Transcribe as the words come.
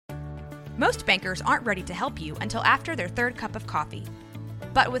Most bankers aren't ready to help you until after their third cup of coffee.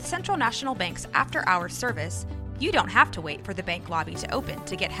 But with Central National Bank's after-hours service, you don't have to wait for the bank lobby to open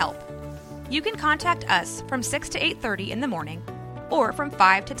to get help. You can contact us from 6 to 8:30 in the morning or from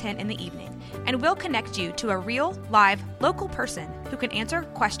 5 to 10 in the evening, and we'll connect you to a real, live, local person who can answer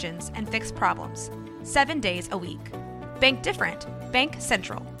questions and fix problems 7 days a week. Bank different. Bank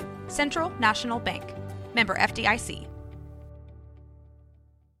Central. Central National Bank. Member FDIC.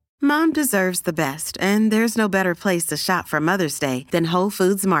 Mom deserves the best, and there's no better place to shop for Mother's Day than Whole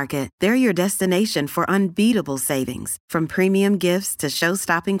Foods Market. They're your destination for unbeatable savings, from premium gifts to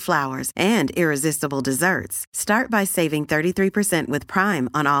show-stopping flowers and irresistible desserts. Start by saving 33% with Prime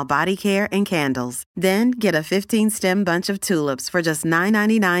on all body care and candles. Then get a 15-stem bunch of tulips for just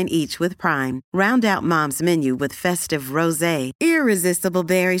 $9.99 each with Prime. Round out Mom's menu with festive rosé, irresistible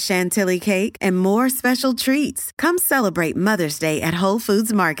berry chantilly cake, and more special treats. Come celebrate Mother's Day at Whole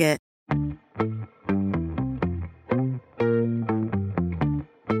Foods Market.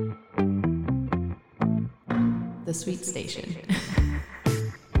 The Sweet Station.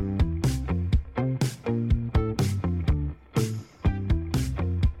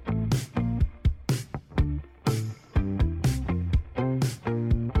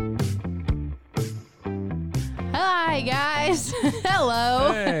 Hi, guys.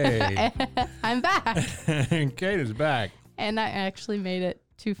 Hello. Hey. I'm back. Kate is back. And I actually made it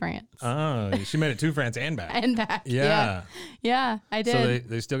to France. Oh, she made it to France and back. And back. Yeah. Yeah, I did. So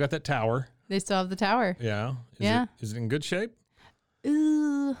they still got that tower. They still have the tower. Yeah. Is it in good shape?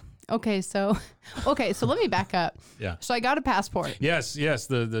 Okay, so let me back up. Yeah. So I got a passport. Yes,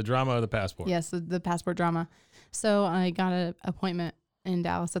 the drama of the passport. Yes, the passport drama. So I got an appointment in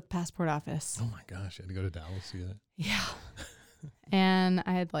Dallas at the passport office. Oh my gosh, I had to go to Dallas to see that. Yeah. And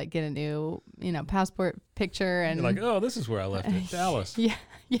I had get a new, passport picture, and you're like, oh, this is where I left it, Dallas. Yeah.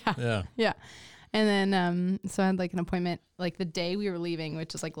 Yeah. And then so I had an appointment the day we were leaving,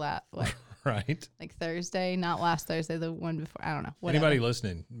 which is right. Thursday, not last Thursday, the one before. I don't know. Whatever. Anybody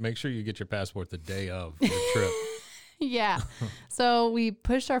listening, make sure you get your passport the day of your trip. Yeah. So we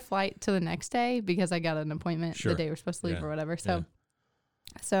pushed our flight to the next day because I got an appointment the day we're supposed to leave or whatever. So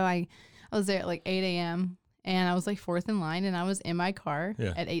I was there at 8 a.m. and I was fourth in line, and I was in my car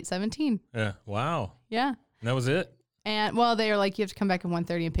at 8:17. Yeah. Wow. Yeah. And that was it? And they were you have to come back at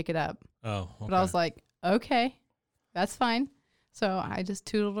 1:30 and pick it up. Oh, okay. But I was okay, that's fine. So I just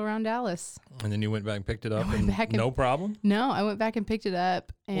tootled around Dallas. And then you went back and picked it up, and no problem? No, I went back and picked it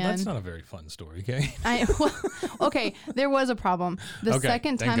up. And well, that's not a very fun story, okay? Okay, there was a problem. The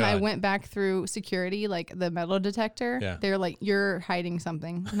second time God. I went back through security, the metal detector, they're you're hiding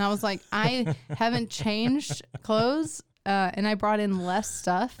something. And I was I haven't changed clothes, and I brought in less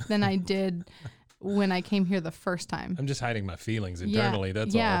stuff than I did when I came here the first time. I'm just hiding my feelings internally.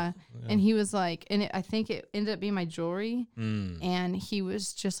 That's all. Yeah. And he was I think it ended up being my jewelry. And he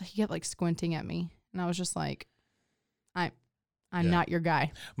was he kept squinting at me. And I was just I'm not your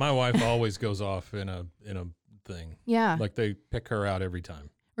guy. My wife always goes off in a thing. Yeah. They pick her out every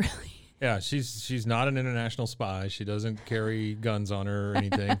time. Really? Yeah, she's not an international spy. She doesn't carry guns on her or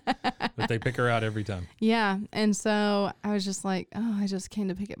anything, but they pick her out every time. Yeah, and so I was just oh, I just came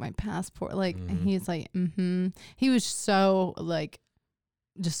to pick up my passport. And he's He was so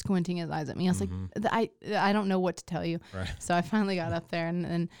just squinting his eyes at me. I was I don't know what to tell you. Right. So I finally got up there, and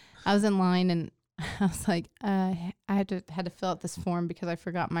then I was in line, and I was I had to fill out this form because I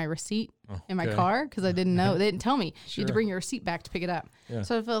forgot my receipt in my car because I didn't know. They didn't tell me. You had to bring your receipt back to pick it up. Yeah.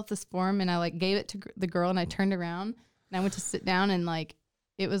 So I filled out this form, and I gave it to the girl, and I turned around, and I went to sit down, and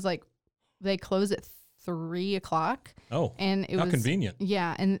it was they closed at 3 o'clock. Oh, and it how was convenient.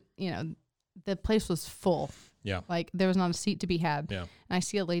 Yeah, and the place was full. Yeah. There was not a seat to be had. Yeah. And I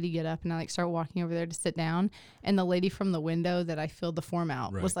see a lady get up, and I start walking over there to sit down, and the lady from the window that I filled the form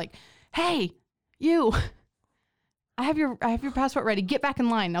out was "Hey, you, I have your passport ready. Get back in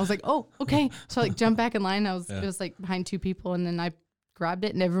line." And I was oh, okay. So jumped back in line. It was behind two people, and then I grabbed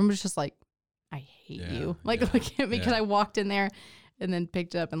it, and everyone was just I hate you. Looking at me because I walked in there and then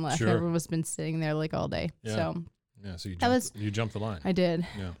picked it up and left. Sure. Everyone was been sitting there all day. Yeah. So yeah, so you jumped the line. I did.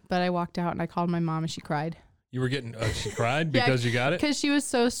 Yeah. But I walked out and I called my mom, and she cried. You were getting she cried because you got it? Because she was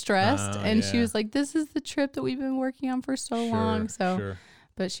so stressed, and she was this is the trip that we've been working on for so long. So sure.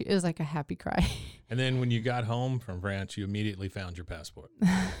 But it was a happy cry. And then when you got home from France, you immediately found your passport.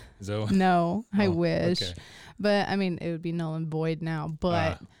 No, I wish. Okay. But it would be null and void now.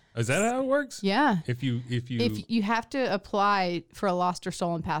 But is that how it works? Yeah. If you have to apply for a lost or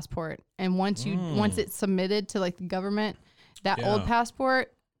stolen passport, and once it's submitted to the government, that old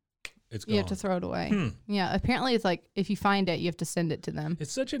passport it's gone. You have to throw it away. Yeah, apparently it's like if you find it, you have to send it to them.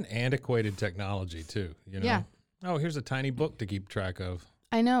 It's such an antiquated technology too, you know? Yeah. Oh, here's a tiny book to keep track of.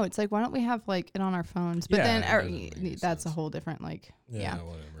 I know. It's like, why don't we have like it on our phones? But Yeah, then that's a whole different like, yeah.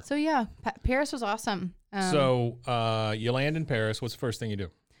 Whatever. So yeah, Paris was awesome. So you land in Paris. What's the first thing you do?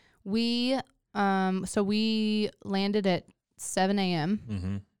 We landed at 7 a.m.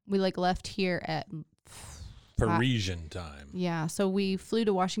 Mm-hmm. We like left here at Parisian time. Yeah. So we flew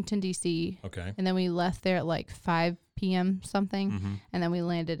to Washington, D.C. Okay. And then we left there at like 5 p.m. something. Mm-hmm. And then we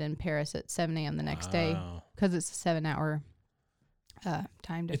landed in Paris at 7 a.m. the next day because it's a 7-hour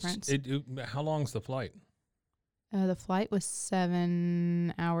time difference. How long's the flight? The flight was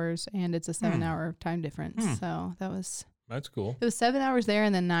 7 hours, and it's a 7-hour time difference. So That's cool. It was 7 hours there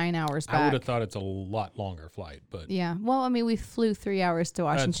and then 9 hours back. I would have thought it's a lot longer flight, but yeah. Well, I mean, we flew 3 hours to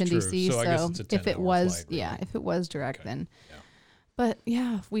Washington D.C. So I guess it's a 10-hour if it was, flight, really. if it was direct, Okay. then. Yeah. But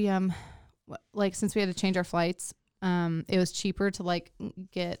yeah, we like since we had to change our flights, it was cheaper to like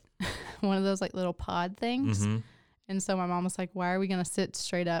get one of those like little pod things. Mm-hmm. And so my mom was like, "Why are we gonna sit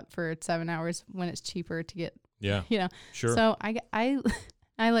straight up for 7 hours when it's cheaper to get?" Yeah. You know. Sure. So I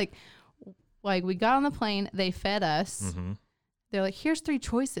like we got on the plane. They fed us. Mm-hmm. They're like, "Here's 3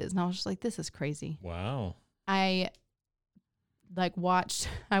 choices," and I was just like, "This is crazy." Wow. I watched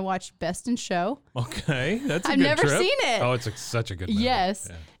Best in Show. Okay, that's a I've good never trip. seen it. Oh, it's such a good movie. Yes.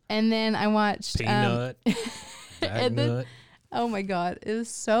 Yeah. And then I watched Peanut. and then, Nut. oh my God, it was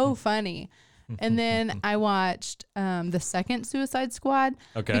so funny. And then I watched the second Suicide Squad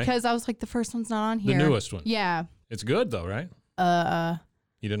because I was like, the first one's not on here. The newest one. Yeah. It's good though, right?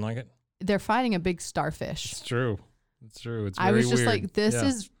 You didn't like it? They're fighting a big starfish. It's true. It's true. It's very I was just weird. like, this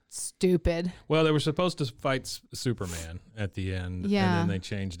is stupid. Well, they were supposed to fight Superman at the end, and then they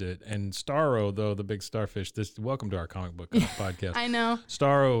changed it. And Starro, though, the big starfish. Welcome to our comic book podcast. I know.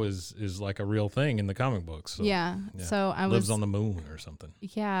 Starro is like a real thing in the comic books. So, yeah. So I lives on the moon or something.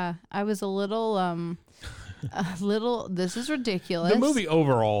 Yeah, I was a little. This is ridiculous. The movie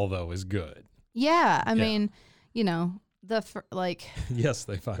overall, though, is good. Yeah, I mean, you know, yes,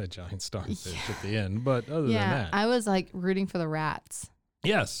 they fight a giant starfish at the end, but other than that, I was like rooting for the rats.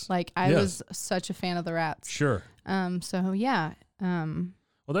 Yes, like I was such a fan of the rats. Sure. So yeah. Well,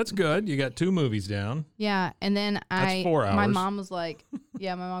 that's good. You got 2 movies down. Yeah, and then that's 4 hours. My mom was like,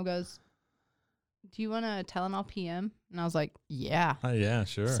 my mom goes, "Do you want a Tylenol PM?" And I was like, "Yeah." Yeah,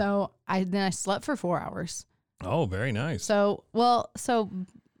 sure. So I slept for 4 hours. Oh, very nice. So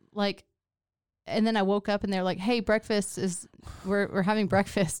and then I woke up and they're like, "Hey, breakfast is we're having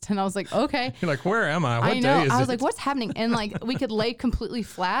breakfast," and I was like, "Okay." You're like, "Where am I? What I know. day is I was it?" like, "What's happening?" And like we could lay completely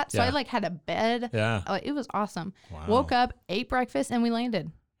flat, so I like had a bed. Yeah, like, it was awesome. Wow. Woke up, ate breakfast, and we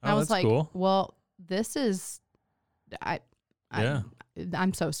landed. I was like, cool. "Well, this is,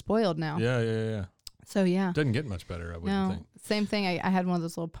 I'm so spoiled now." Yeah. So yeah, doesn't get much better. I wouldn't think. Same thing. I had one of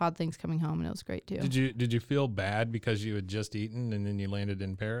those little pod things coming home, and it was great too. Did you feel bad because you had just eaten and then you landed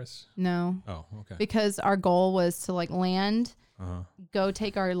in Paris? No. Oh, okay. Because our goal was to like land, go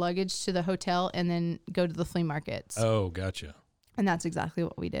take our luggage to the hotel, and then go to the flea markets. Oh, gotcha. And that's exactly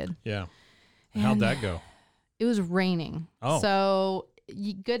what we did. Yeah. How'd that go? It was raining. Oh. So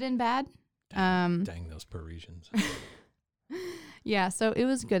good and bad. Dang those Parisians. Yeah, so it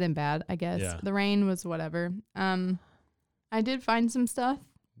was good and bad, I guess. Yeah. The rain was whatever. I did find some stuff.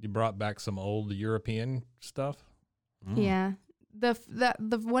 You brought back some old European stuff? Mm. Yeah.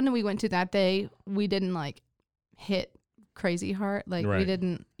 The one that we went to that day, we didn't like hit crazy hard. Like we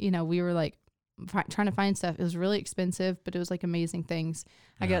didn't, we were like trying to find stuff. It was really expensive, but it was like amazing things.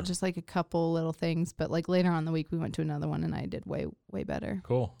 I got just like a couple little things, but like later on in the week we went to another one and I did way, way better.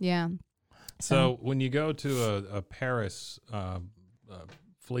 Cool. Yeah. So when you go to a Paris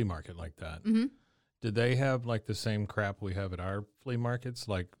flea market like that, did they have like the same crap we have at our flea markets?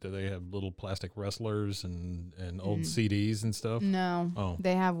 Like, do they have little plastic wrestlers and old CDs and stuff? No. Oh,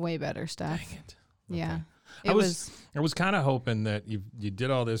 they have way better stuff. Dang it. Okay. Yeah. I was kind of hoping that you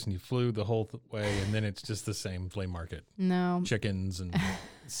did all this and you flew the whole way and then it's just the same flea market. No. Chickens and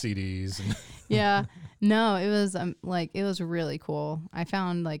CDs and yeah. No, it was it was really cool. I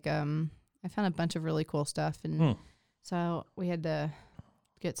found a bunch of really cool stuff, and so we had to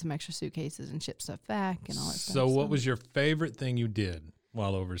get some extra suitcases and ship stuff back and all that stuff. So what was your favorite thing you did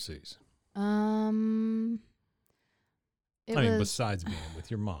while overseas? Besides being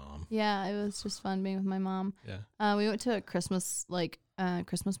with your mom. Yeah, it was just fun being with my mom. Yeah. We went to a Christmas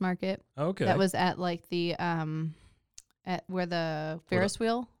market. Okay. That was at like the at where the Ferris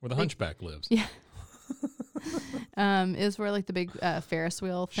wheel. Where the hunchback lives. Yeah. Is where like the big Ferris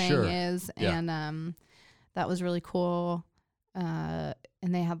wheel thing is, and that was really cool. And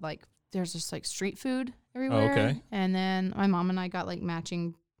they had like there's just like street food everywhere. Okay. And then my mom and I got like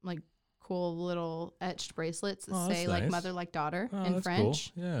matching like cool little etched bracelets that say like nice. mother like daughter in that's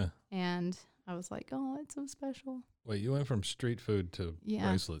French. Cool. Yeah. And I was like, oh, it's so special. Wait, you went from street food to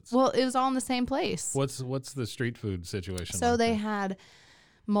bracelets. Well, it was all in the same place. What's the street food situation? So like they had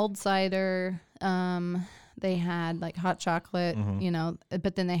mulled cider. They had like hot chocolate,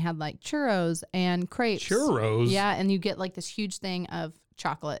 but then they had like churros and crepes. Churros? Yeah, and you get like this huge thing of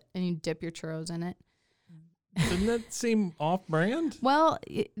chocolate and you dip your churros in it. Doesn't that seem off-brand? Well,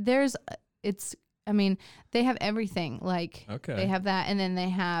 they have everything. Like, they have that, and then they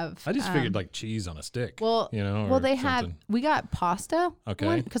have. I just figured like cheese on a stick. Well, we got pasta.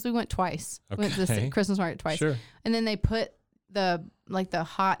 Okay. Because we went twice. Okay. We went to the Christmas market twice. Sure. And then they put the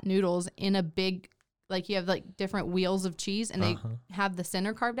hot noodles in a big, like you have like different wheels of cheese, and they have the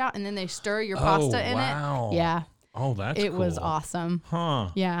center carved out, and then they stir your pasta in it. Yeah. Oh, that's it cool. was awesome. Huh.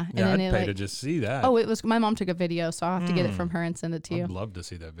 Yeah. And then I'd pay to just see that. Oh, it was, my mom took a video, so I'll have to get it from her and send it to you. I'd love to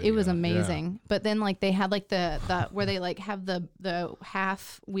see that video. It was amazing. Yeah. But then like they had like the where they like have the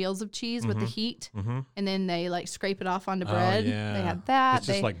half wheels of cheese with the heat, and then they like scrape it off onto bread. Yeah. They had that. It's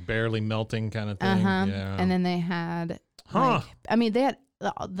just like barely melting kind of thing. Yeah. And then they had they had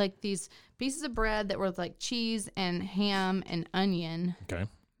like these pieces of bread that were like cheese and ham and onion. Okay.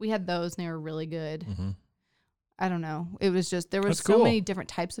 We had those and they were really good. I don't know. It was just, there was That's so cool. many different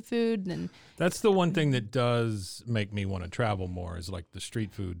types of food. And that's the one thing that does make me want to travel more is like the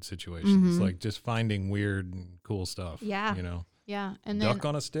street food situations. Like just finding weird and cool stuff. Yeah. You know? Yeah. And Duck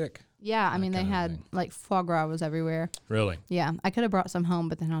on a stick. Yeah. I mean, they had like foie gras was everywhere. Really? Yeah. I could have brought some home,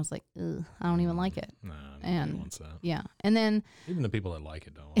 but then I was like, ugh, I don't even like it. No, nobody wants that. Yeah. And then. Even the people that like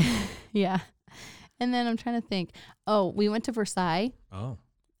it don't want it. Yeah. And then I'm trying to think. Oh, we went to Versailles. Oh.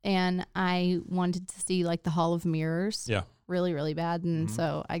 And I wanted to see like the Hall of Mirrors. Yeah. Really, really bad. And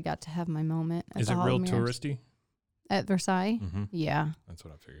so I got to have my moment at the Hall real of Mirrors. touristy? At Versailles? Yeah. That's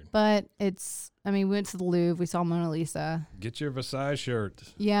what I figured. But we went to the Louvre. We saw Mona Lisa. Get your Versailles shirt.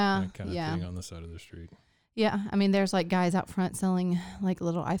 Yeah. That kind of thing on the side of the street. Yeah. I mean, there's like guys out front selling like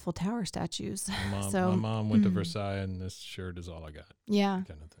little Eiffel Tower statues. My mom went to Versailles and this shirt is all I got. Yeah.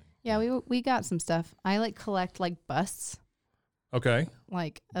 Kind of thing. Yeah. We got some stuff. I like collect like busts. Okay.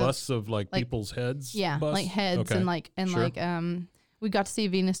 Like busts of like people's heads. Yeah, busts? like heads and we got to see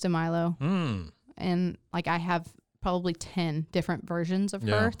Venus de Milo. And like I have probably 10 different versions of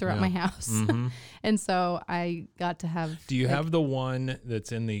her throughout my house. And so I got to have. Do you have the one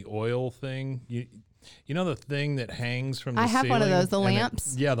that's in the oil thing? You know the thing that hangs from the ceiling? I have one of those, the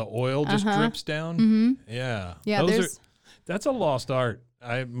lamps. The oil just drips down. Yeah. Yeah, that's a lost art.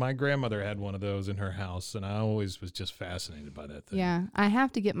 My grandmother had one of those in her house, and I always was just fascinated by that thing. Yeah, I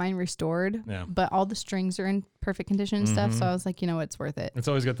have to get mine restored. Yeah, but all the strings are in perfect condition and stuff, so I was like, it's worth it. It's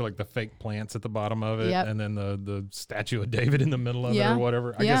always got the fake plants at the bottom of it, and then the statue of David in the middle of it or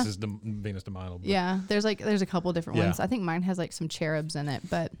whatever. I guess it's Venus de Milo. Yeah, there's a couple different ones. I think mine has like some cherubs in it,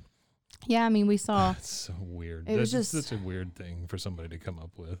 but. Yeah, I mean, we saw. It's so weird. It was just such a weird thing for somebody to come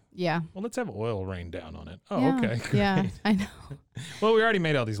up with. Yeah. Well, let's have oil rain down on it. Oh, okay. Great. Yeah, I know. Well, we already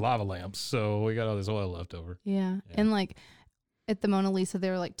made all these lava lamps, so we got all this oil left over. Yeah. And like at the Mona Lisa,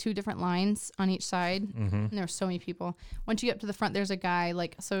 there were like 2 different lines on each side, and there were so many people. Once you get up to the front, there's a guy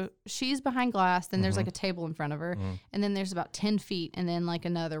so she's behind glass, then there's like a table in front of her, and then there's about 10 feet, and then like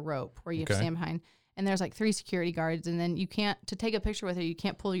another rope where you have to stand behind. And there's like 3 security guards, and then to take a picture with her, you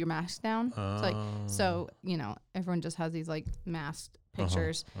can't pull your mask down. So everyone just has these like masked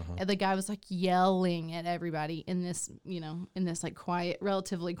pictures. And the guy was like yelling at everybody in this like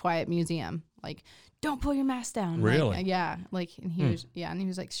relatively quiet museum, like, don't pull your mask down. Really? And he was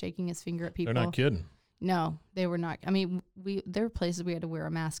like shaking his finger at people. They're not kidding. No, they were not. I mean, there were places we had to wear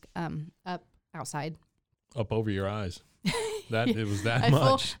a mask up outside. Up over your eyes. It was that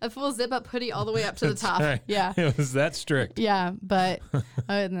much. A full zip up hoodie all the way up to the top. Right. Yeah. It was that strict. Yeah, but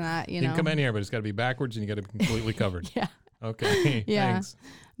other than that, you can come in here, but it's got to be backwards and you got to be completely covered. Yeah. Okay. Yeah. Thanks.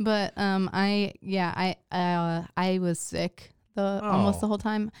 But I was sick almost the whole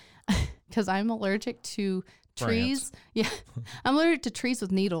time because I'm allergic to trees. Yeah. I'm allergic to trees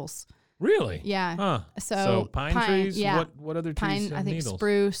with needles. Really? Yeah. Huh. So pine trees? Yeah. What other trees pine, have I think needles?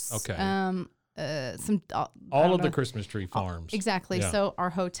 Spruce. Okay. All of the Christmas tree farms. Exactly. Yeah. So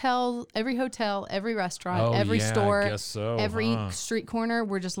our every hotel, every restaurant, store, I guess so, every street corner,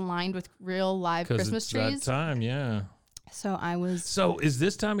 we're just lined with real live Christmas trees. That time, yeah. So I was. So is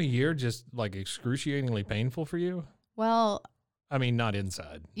this time of year just like excruciatingly painful for you? Well, I mean, not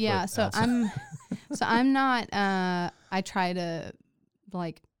inside. Yeah. So outside. I'm not. I try to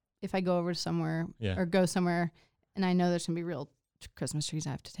like if I go over to somewhere or go somewhere, and I know there's gonna be real Christmas trees,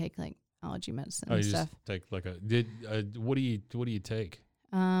 I have to take like allergy medicine you and stuff. just take like what do you take?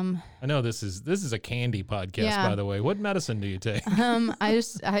 I know this is a candy podcast, by the way. What medicine do you take?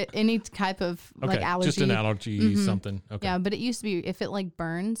 I any type of like allergy. Just an allergy something. Okay. Yeah, but it used to be if it like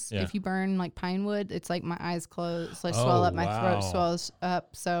burns, if you burn like pine wood, it's like my eyes close, like swell up, my throat swells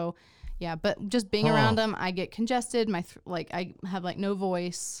up. So yeah, but just being around them, I get congested. I have like no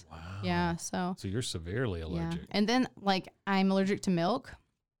voice. Wow. Yeah, so you're severely allergic. Yeah. And then like I'm allergic to milk.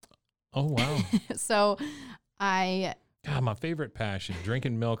 Oh wow. So God, my favorite passion,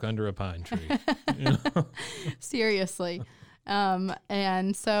 drinking milk under a pine tree. Seriously.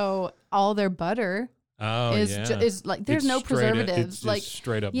 And so all their butter is like, there's no preservatives. It's like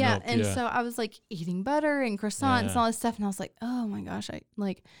straight up yeah. milk. And so I was like eating butter and croissants and all this stuff. And I was like, oh my gosh,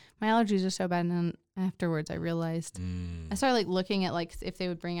 my allergies are so bad. And then afterwards I realized, I started like looking at like, if they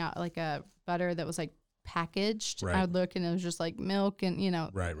would bring out like a butter that was like packaged, I would look and it was just like milk and,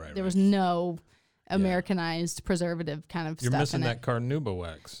 there was no Americanized preservative kind of stuff. You're missing that carnauba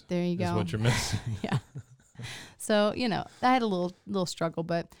wax. There you go. That's what you're missing. Yeah. So, I had a little struggle,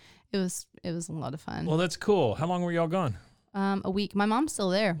 but it was a lot of fun. Well, that's cool. How long were y'all gone? A week. My mom's still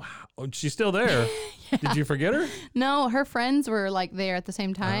there. Wow. Oh, she's still there? Yeah. Did you forget her? No, her friends were like there at the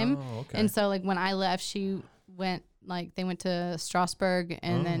same time. Oh, okay. And so like when I left, they went to Strasbourg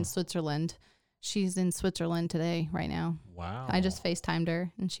and then Switzerland. She's in Switzerland today, right now. Wow. I just FaceTimed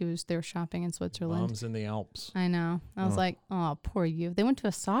her, and they were shopping in Switzerland. Mom's in the Alps. I know. I was like, oh, poor you. They went to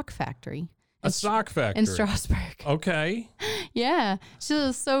a sock factory. A sock factory? In Strasbourg. Okay. Yeah. She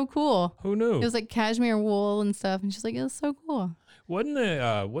was so cool. Who knew? It was like cashmere wool and stuff, and she's like, it was so cool. Wasn't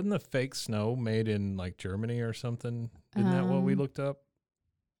the fake snow made in like Germany or something? Isn't that what we looked up?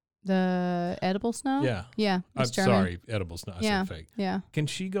 The edible snow? Yeah. Yeah. I'm sorry, edible snow. I said fake. Yeah. Can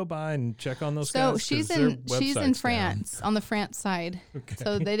she go by and check on those so guys? she's in France, on the France side. Okay.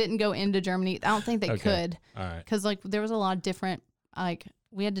 So they didn't go into Germany. I don't think they could. All right. Because like there was a lot of different, like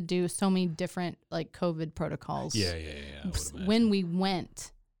we had to do so many different like COVID protocols. Yeah. When we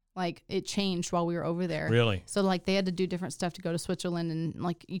went, like it changed while we were over there. Really? So like they had to do different stuff to go to Switzerland, and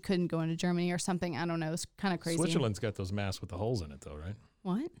like you couldn't go into Germany or something. I don't know. It's kind of crazy. Switzerland's got those masks with the holes in it though, right?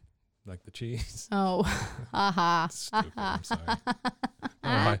 What? Like the cheese. Oh, aha. Stupid. I'm sorry.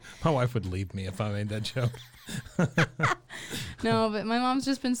 My wife would leave me if I made that joke. No, but my mom's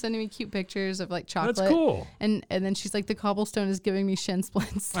just been sending me cute pictures of like chocolate. That's cool. And then she's like, the cobblestone is giving me shin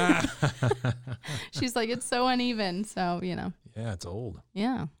splints. She's like, it's so uneven. So, Yeah, it's old.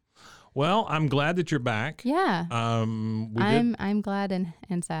 Yeah. Well, I'm glad that you're back. Yeah. I'm glad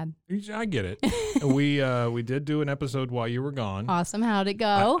and sad. I get it. We did do an episode while you were gone. Awesome. How'd it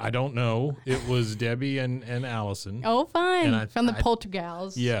go? I don't know. It was Debbie and Allison. Oh, fine. From the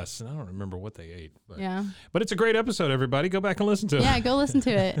Poltergals. Yes, and I don't remember what they ate. But, yeah. But it's a great episode, everybody. Go back and listen to it. Yeah, go listen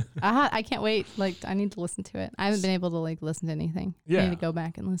to it. I can't wait. Like, I need to listen to it. I haven't been able to like listen to anything. Yeah. I need to go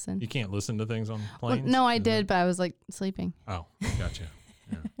back and listen. You can't listen to things on planes? Well, no, I did, but I was like sleeping. Oh, gotcha.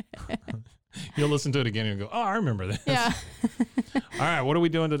 You'll listen to it again and go, oh, I remember this. Yeah. All right, what are we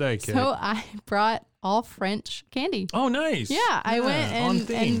doing today, kid? So I brought all French candy. Oh, nice. Yeah, I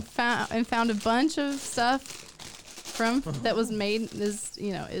went and found a bunch of stuff that was made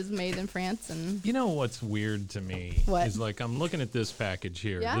is made in France. And you know what's weird to me is like I'm looking at this package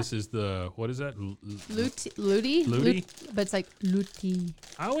here. Yeah. This is what is that? Lutti, but it's like Lutti.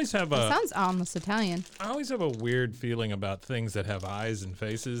 I always have it sounds almost Italian. I always have a weird feeling about things that have eyes and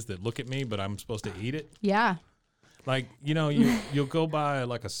faces that look at me, but I'm supposed to eat it. Yeah. Like, you'll go by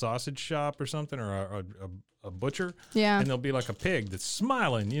like a sausage shop or something, or a butcher, and there'll be like a pig that's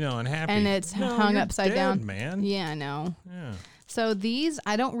smiling, and happy. And it's hung upside down. Man. Yeah, I know. Yeah. So these,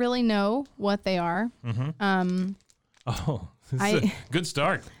 I don't really know what they are. Mm-hmm. This is a good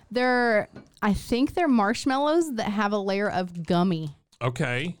start. I think they're marshmallows that have a layer of gummy.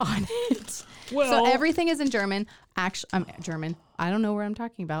 Okay. On it. Well, so everything is in German. Actually, I'm German. I don't know what I'm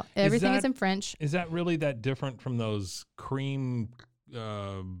talking about. Everything is in French. Is that really that different from those cream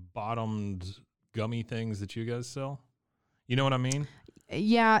bottomed gummy things that you guys sell? You know what I mean?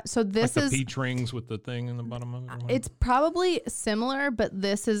 Yeah. So this like is the peach rings with the thing in the bottom of it. It's probably similar, but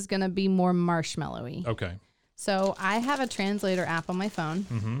this is going to be more marshmallowy. Okay. So I have a translator app on my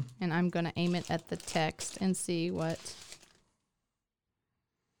phone, and I'm going to aim it at the text and see what.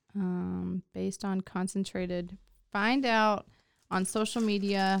 Based on concentrated, find out on social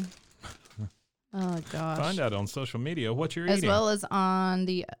media. Oh gosh. Find out on social media what you're eating. As well as on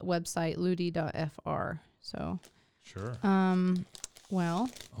the website lutti.fr. So. Sure. Well.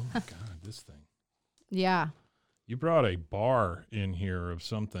 Oh my God, this thing. Yeah. You brought a bar in here of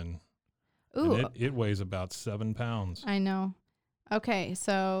something. Ooh. And it weighs about 7 pounds. I know. Okay,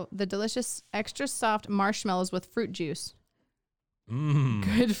 so the delicious extra soft marshmallows with fruit juice.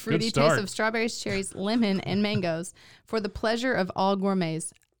 Good fruity taste of strawberries, cherries, lemon, and mangoes for the pleasure of all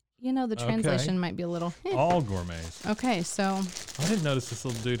gourmets. You know, the translation might be a little... All gourmets. Okay, so... I didn't notice this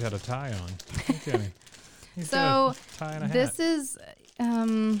little dude had a tie on. Okay. So tie and a hat. this is...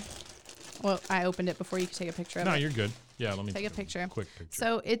 well, I opened it before you could take a picture of it. No, you're good. Yeah, let me take a picture. Quick picture.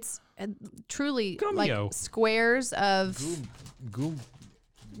 So it's truly Gummio. like squares of... Guimo.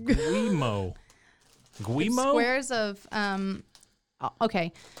 Guimo? Squares of...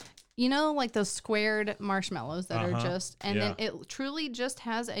 okay. You know, like those squared marshmallows that are just, and then it truly just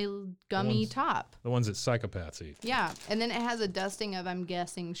has a gummy top. The ones that psychopaths eat. Yeah. And then it has a dusting of, I'm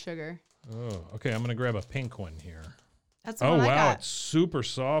guessing, sugar. Oh, okay. I'm going to grab a pink one here. That's the one I got. Wow. It's super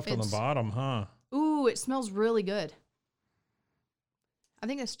soft on the bottom, huh? Ooh, it smells really good. I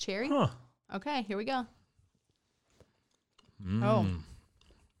think it's cherry. Huh. Okay, here we go. Oh.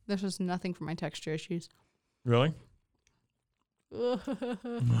 This is nothing for my texture issues. Really?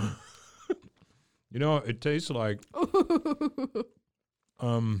 You know, it tastes like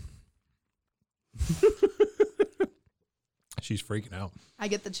she's freaking out. I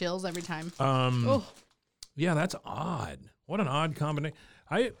get the chills every time. Yeah, that's odd. What an odd combination.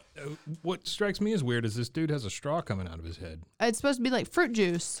 What strikes me as weird is this dude has a straw coming out of his head. It's supposed to be like fruit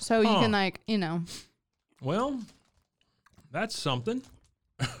juice, so you can like, you know. Well, that's something.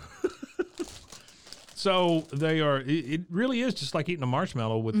 So they are. It really is just like eating a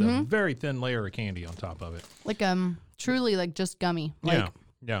marshmallow with a very thin layer of candy on top of it. Like truly like just gummy. Like,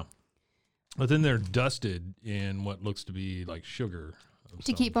 yeah. But then they're dusted in what looks to be like sugar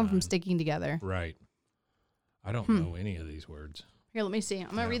to keep them from sticking together. Right. I don't know any of these words. Here, let me see. I'm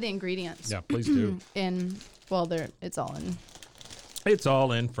gonna read the ingredients. Yeah, please do. It's all in. It's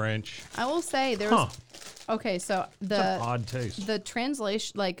all in French. I will say there was. Okay, so It's an odd taste. The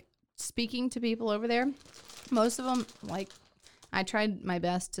translation, like. Speaking to people over there, most of them, like, I tried my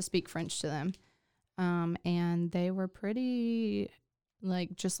best to speak French to them, and they were pretty,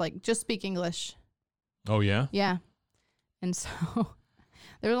 just speak English. Oh, yeah? Yeah. And so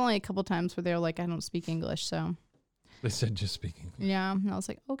there was only a couple times where they were like, I don't speak English, so. They said just speak English. Yeah, and I was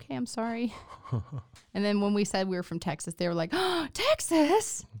like, okay, I'm sorry. And then when we said we were from Texas, they were like, oh,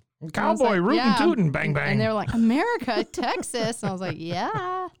 Texas! Cowboy, like, rootin' tootin', bang bang. And they were like, America, Texas. And I was like,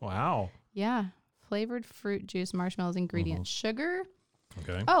 yeah. Wow. Yeah. Flavored fruit juice, marshmallows, ingredients, sugar.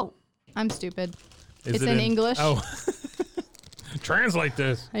 Okay. Oh, I'm stupid. It's in English. Oh. Translate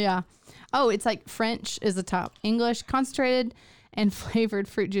this. Yeah. Oh, it's like French is the top. English, concentrated and flavored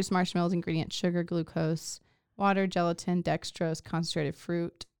fruit juice, marshmallows, ingredients, sugar, glucose, water, gelatin, dextrose, concentrated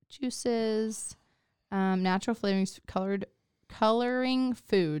fruit juices, natural flavorings, coloring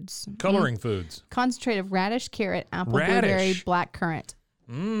foods. Coloring foods. Concentrate of radish, carrot, apple, blueberry, black currant.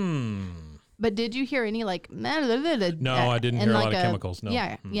 But did you hear any like... No, I didn't hear a lot of chemicals. No.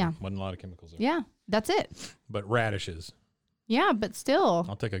 Yeah, yeah. Wasn't a lot of chemicals there. Yeah, that's it. But radishes. Yeah, but still.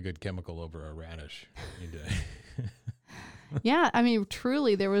 I'll take a good chemical over a radish any day. Yeah, I mean,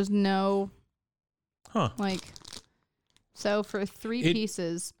 truly, there was no... Huh. So for three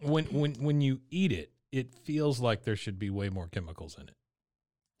pieces... When you eat it, it feels like there should be way more chemicals in it.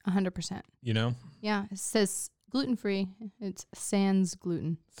 100%. You know? Yeah, it says gluten-free. It's sans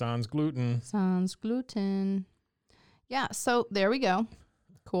gluten. Sans gluten. Sans gluten. Yeah, so there we go.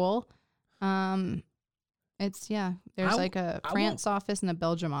 Cool. There's like a France office and a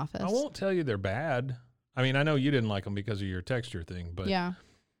Belgium office. I won't tell you they're bad. I mean, I know you didn't like them because of your texture thing, but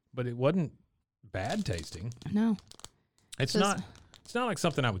but it wasn't bad tasting. No. It's not like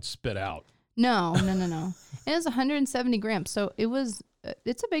something I would spit out. No. It was 170 grams, so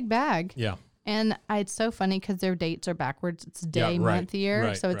it's a big bag. Yeah. And it's so funny because their dates are backwards. It's day, month, year.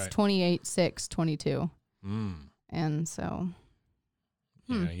 Right, so it's 28/6/22. And so.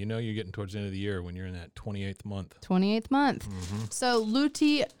 Yeah, you know you're getting towards the end of the year when you're in that 28th month. 28th month. So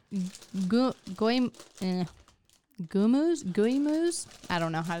luti guimus. I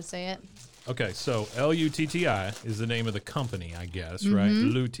don't know how to say it. Okay, so Lutti is the name of the company, I guess, right?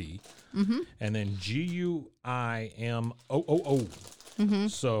 Lutti. And then Guimoo.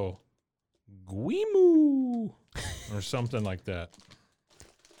 So Guimoo or something like that.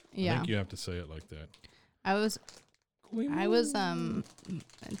 Yeah. I think you have to say it like that. I was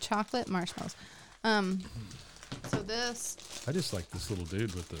chocolate marshmallows. So this. I just like this little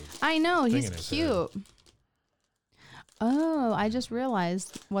dude with the. I know, he's cute. Head. Oh, I just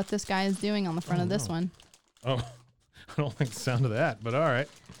realized what this guy is doing on the front of this one. Oh, I don't like the sound of that, but all right.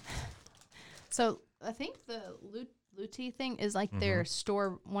 So I think the Lutti thing is like their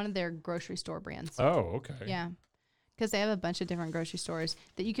store, one of their grocery store brands. Oh, okay. Yeah. because they have a bunch of different grocery stores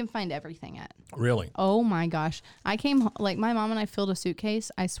that you can find everything at. Really? Oh my gosh. I came, like my mom and I filled a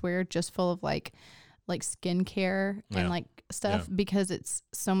suitcase, I swear, just full of like skincare and like stuff because it's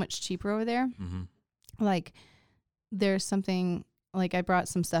so much cheaper over there. Mm-hmm. Like there's something, like I brought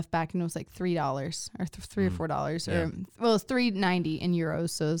some stuff back and it was like $3 or $3 or $4 or, well, it's $3.90 in euros.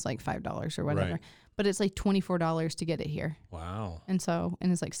 So it was like $5 or whatever. Right. But it's like $24 to get it here. Wow. And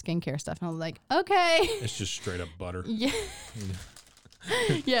it's like skincare stuff. And I was like, okay. It's just straight up butter. Yeah.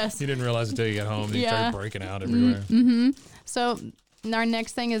 Yes. You didn't realize until you get home. You started breaking out everywhere. Mm-hmm. So our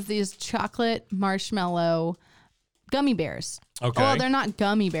next thing is these chocolate marshmallow gummy bears. Okay. Well, they're not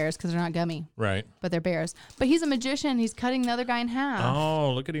gummy bears because they're not gummy. Right. But they're bears. But he's a magician. He's cutting the other guy in half.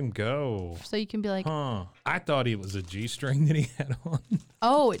 Oh, look at him go. So you can be like, huh. I thought it was a G-string that he had on.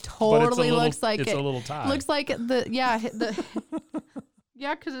 Oh, it totally looks like it's a little tie. Looks like because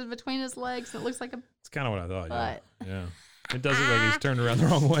it's between his legs. It looks like a. It's kind of what I thought. Yeah. It does look like he's turned around the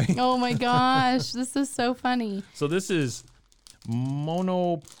wrong way. Oh my gosh, this is so funny. So this is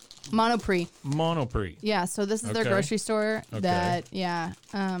Monoprix. Yeah, so this is their grocery store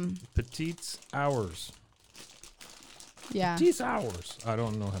Petits Hours. Yeah. Petits Hours. I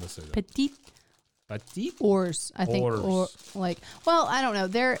don't know how to say that. Petit Ours, I think. Or like, well, I don't know.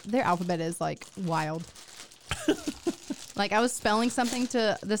 Their alphabet is like wild. Like I was spelling something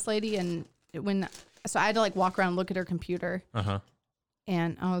to this lady and so I had to like walk around and look at her computer. Uh-huh.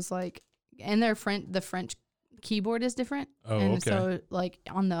 And I was like, and the French keyboard is different. Oh, and okay. So like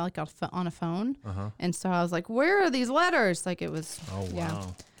on a phone. Uh-huh. And so I was like, where are these letters? Like it was. Oh,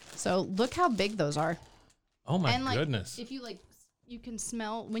 wow. So look how big those are. Oh my goodness. If you you can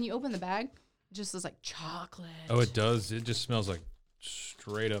smell when you open the bag, it just is like chocolate. Oh, it does. It just smells like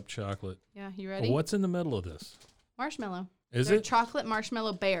straight up chocolate. Yeah. You ready? Well, what's in the middle of this? Marshmallow. They're chocolate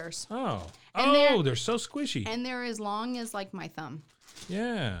marshmallow bears. Oh. They're so squishy. And they're as long as like my thumb.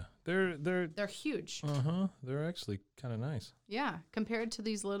 Yeah. They're huge. Uh-huh. They're actually kind of nice. Yeah, compared to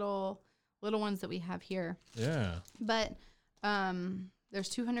these little ones that we have here. Yeah. But there's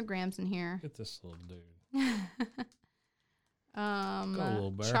 200 grams in here. Get this little dude. Go,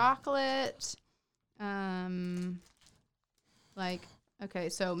 little bear. Chocolate.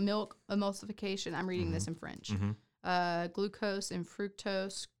 So milk emulsification. I'm reading this in French. Mm-hmm. Glucose and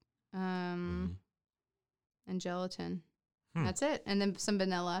fructose, and gelatin. That's it. And then some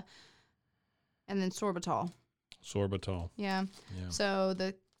vanilla, and then sorbitol. Yeah. So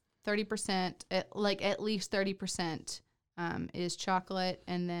the 30%, at least 30%, is chocolate,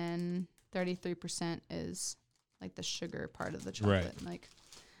 and then 33% is like the sugar part of the chocolate. Right. Like,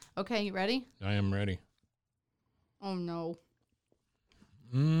 okay, you ready? I am ready. Oh no.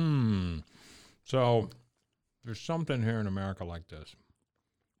 So there's something here in America like this.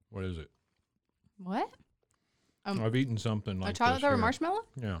 What is it? What? I've eaten something like a chocolate covered marshmallow?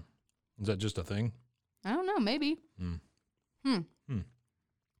 Yeah. Is that just a thing? I don't know. Maybe.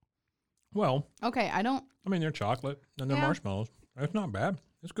 Well. Okay, I mean, they're chocolate and they're marshmallows. That's not bad.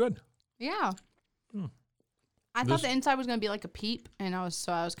 It's good. Yeah. I thought the inside was going to be like a peep, and I was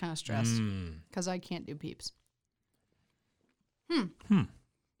kind of stressed because I can't do peeps.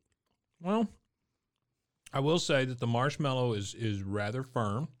 Well, I will say that the marshmallow is rather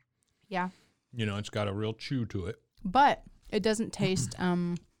firm. Yeah. It's got a real chew to it. But it doesn't taste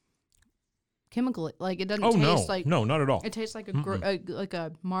chemical. Like it doesn't taste like. No, not at all. It tastes like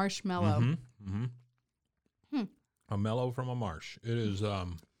a marshmallow. A mellow from a marsh. It is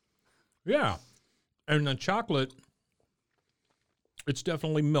yeah. And the chocolate, it's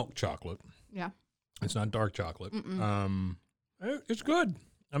definitely milk chocolate. Yeah. It's not dark chocolate. It's good.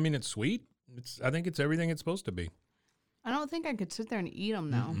 I mean, it's sweet. I think it's everything it's supposed to be. I don't think I could sit there and eat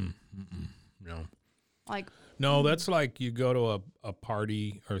them though. No. No, that's like you go to a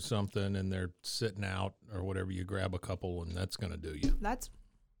party or something and they're sitting out or whatever. You grab a couple and that's going to do you. I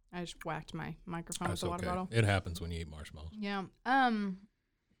just whacked my microphone with a water bottle. It happens when you eat marshmallows. Yeah.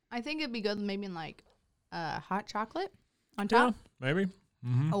 I think it'd be good maybe in like hot chocolate on top. Yeah, maybe.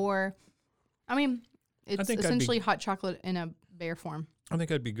 Or, I mean, it's essentially hot chocolate in a bear form. I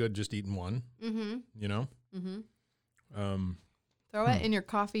think I'd be good just eating one. Throw it in your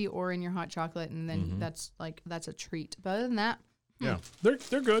coffee or in your hot chocolate, and then that's a treat. But other than that, yeah,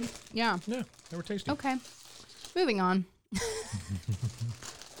 they're good. Yeah, they were tasty. Okay, moving on.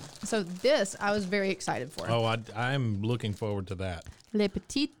 So this I was very excited for. Oh, I'm looking forward to that. Les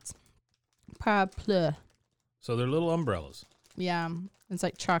petites parapluies. So they're little umbrellas. Yeah, it's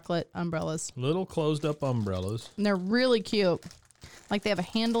like chocolate umbrellas. Little closed up umbrellas. And they're really cute. Like they have a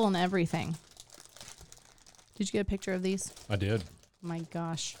handle and everything. Did you get a picture of these? I did. My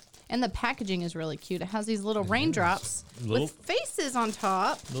gosh. And the packaging is really cute. It has these little raindrops with faces on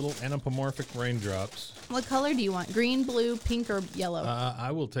top. Little anthropomorphic raindrops. What color do you want? Green, blue, pink, or yellow?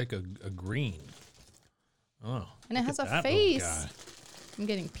 I will take a green. Oh. And it has a face. I'm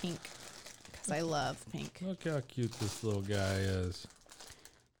getting pink because I love pink. Look how cute this little guy is.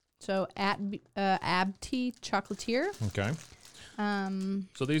 So Abti Chocolatier. Okay.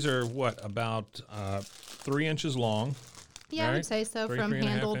 So these are what, about 3 inches long? Yeah, I would say so. From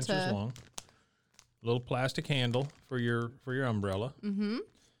handle to 3.5 inches long. Little plastic handle for your umbrella. Mm-hmm.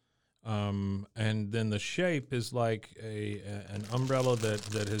 And then the shape is like an umbrella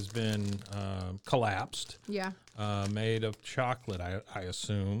that has been collapsed. Yeah. Made of chocolate, I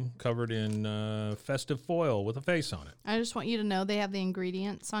assume, covered in festive foil with a face on it. I just want you to know they have the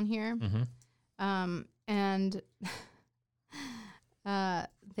ingredients on here. Mm-hmm. And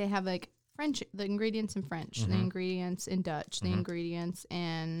they have like French, the ingredients in French, the ingredients in Dutch, the ingredients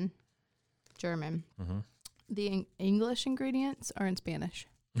in German. The English ingredients are in Spanish.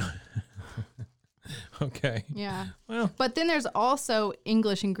 Okay. Yeah. Well, but then there's also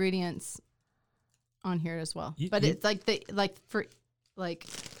English ingredients on here as well. But it's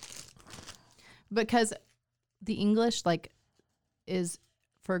because the English is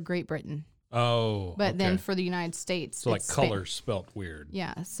for Great Britain. Oh. But then for the United States, so like colors spelt weird.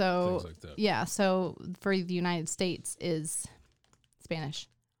 Yeah. So things like that. Yeah. So for the United States is Spanish.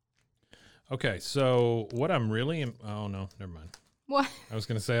 Okay. So what I'm really oh no, never mind. What? I was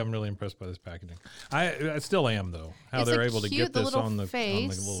going to say I'm really impressed by this packaging. I still am though. How It's they're able to get this on the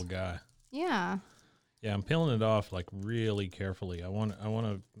face. little guy. Yeah. Yeah, I'm peeling it off like really carefully. I want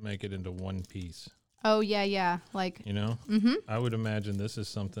to make it into one piece. Oh yeah. Like I would imagine this is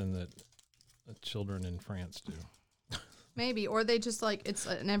something that children in France do. Maybe, or they just it's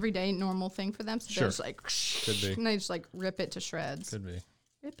an everyday normal thing for them. So they're just like, could be, and they just rip it to shreds. Could be.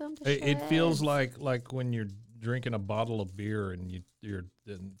 Rip them to shreds. It feels like when you're drinking a bottle of beer and you're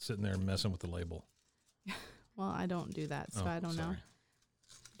sitting there messing with the label. Well, I don't do that, so I don't know.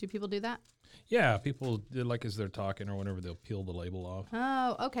 Do people do that? Yeah, people as they're talking or whatever, they'll peel the label off.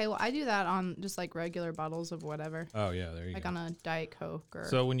 Oh, okay. Well, I do that on just regular bottles of whatever. Oh yeah, there you go. Like on a Diet Coke or.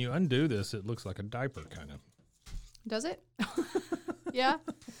 So when you undo this, it looks like a diaper kind of. Does it? Yeah.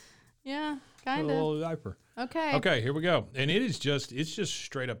 Yeah, kind of. A little diaper. Okay. Okay, here we go. And it's just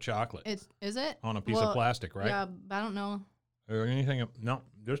straight up chocolate. Is it? On a piece of plastic, right? Yeah, I don't know. Or anything? No,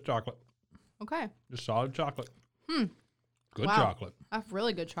 just chocolate. Okay. Just solid chocolate. Good wow. chocolate. That's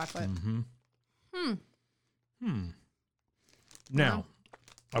really good chocolate. Now,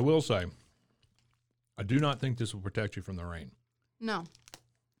 I will say, I do not think this will protect you from the rain. No.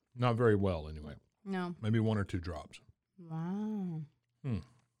 Not very well, anyway. No. Maybe 1 or 2 drops. Wow.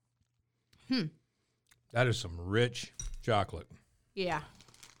 That is some rich chocolate. Yeah.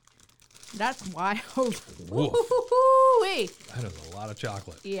 That's wild. Woof. That is a lot of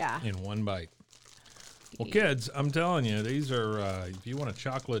chocolate. Yeah. In one bite. Well, kids, I'm telling you, these are, if you want a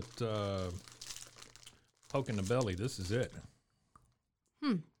chocolate poke in the belly, this is it.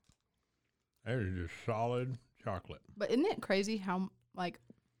 That is just solid chocolate. But isn't it crazy how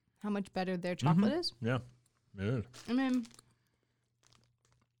much better their chocolate is? Yeah, it is. I mean,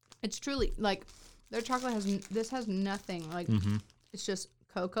 it's truly, their chocolate has nothing. It's just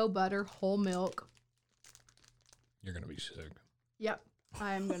cocoa butter, whole milk. You're going to be sick. Yep.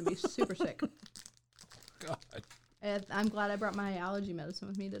 I'm going to be super sick. God. And I'm glad I brought my allergy medicine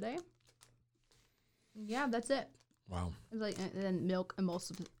with me today. Yeah, that's it. Wow. It's and then milk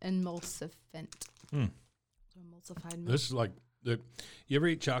emulsifiant. So emulsified milk. This is you ever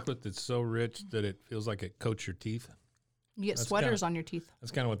eat chocolate that's so rich that it feels like it coats your teeth? You get sweaters on your teeth.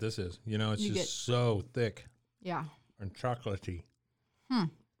 That's kind of what this is. It's just so thick. Yeah. And chocolatey. All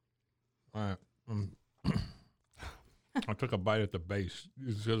right. I took a bite at the base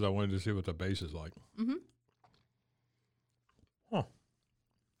just because I wanted to see what the base is like. Huh.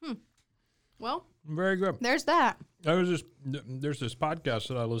 Well, very good. There's that. There's this podcast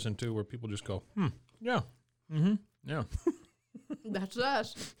that I listen to where people just go, yeah, yeah. That's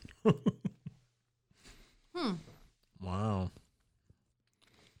us. Wow.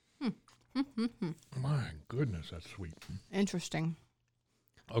 My goodness, that's sweet. Interesting.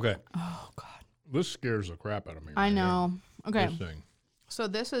 Okay. Oh, God. This scares the crap out of me. I know. Here. Okay. This thing. So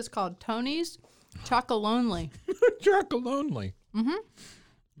this is called Tony's Chocolonely. Chocolonely.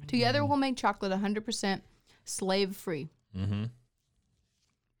 Together we'll make chocolate 100% slave-free. And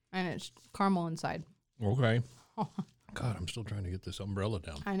it's caramel inside. Okay. God, I'm still trying to get this umbrella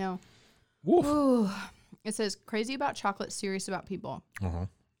down. I know. Woof. Ooh. It says, crazy about chocolate, serious about people. Uh-huh.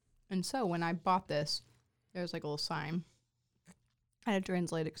 And so when I bought this, there was a little sign. I had to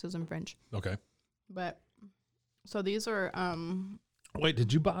translate it because it was in French. Okay. But, so these are... Wait,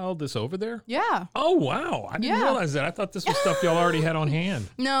 did you buy all this over there? Yeah. Oh, wow. I didn't realize that. I thought this was stuff y'all already had on hand.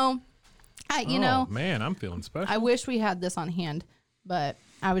 No. You know... man, I'm feeling special. I wish we had this on hand, but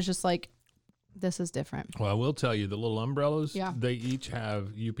I was just like, this is different. Well, I will tell you, the little umbrellas, they each have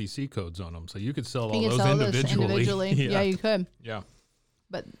UPC codes on them, so you could sell all You those can sell individually. Yeah, you could. Yeah.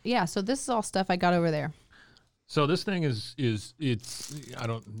 But, yeah, so this is all stuff I got over there. So this thing it's I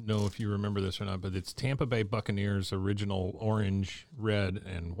don't know if you remember this or not, but it's Tampa Bay Buccaneers original orange, red,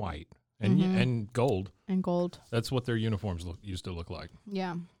 and white, and gold. And gold. That's what their uniforms used to look like.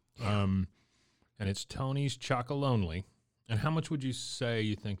 Yeah. And it's Tony's Chocolonely. And how much would you say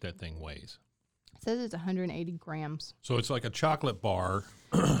you think that thing weighs? It says it's 180 grams. So it's like a chocolate bar,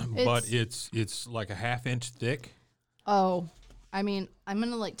 but it's like a half-inch thick. Oh. I mean, I'm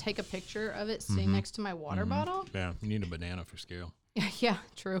going to, like, take a picture of it sitting next to my water bottle. Yeah, you need a banana for scale. Yeah,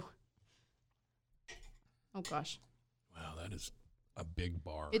 true. Oh, gosh. Wow, that is a big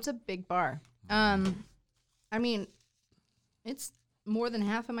bar. It's a big bar. I mean, it's more than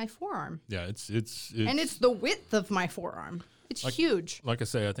half of my forearm. Yeah, it's and it's the width of my forearm. It's huge. Like I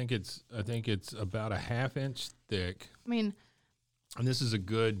say, I think it's about a half-inch thick. I mean, and this is a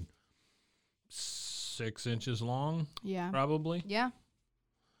good 6 inches long. Yeah. Probably. Yeah.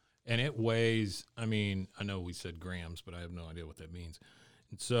 And it weighs, I mean, I know we said grams, but I have no idea what that means.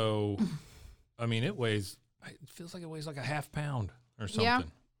 And so, I mean, it feels like it weighs like a half pound or something.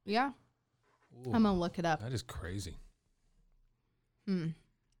 Yeah. Ooh, I'm going to look it up. That is crazy. You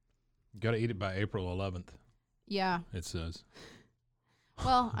got to eat it by April 11th. Yeah. It says.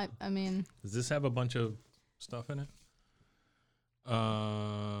 Well, I mean. Does this have a bunch of stuff in it?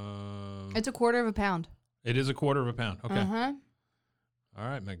 It's a quarter of a pound. It is a quarter of a pound. Okay. Uh-huh. All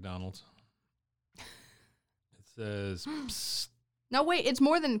right, McDonald's. It says. Psst. No, wait. It's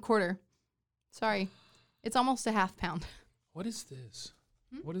more than a quarter. Sorry. It's almost a half pound. What is this?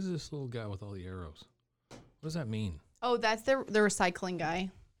 What is this little guy with all the arrows? What does that mean? Oh, that's the recycling guy.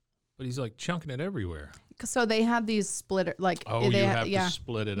 But he's like chunking it everywhere. So they have these splitter, like. Oh, you have to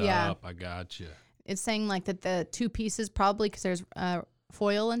split it up. I gotcha. It's saying like that the two pieces probably because there's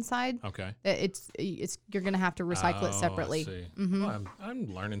foil inside. Okay. It's you're gonna have to recycle it separately. I see. Well,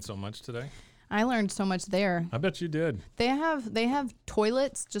 I'm learning so much today. I learned so much there. I bet you did. They have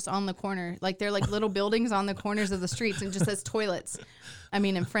toilets just on the corner, like they're like little buildings on the corners of the streets, and just says toilets. I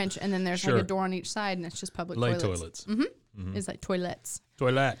mean in French, and then there's like a door on each side, and it's just public Lay toilets. It's like toilets.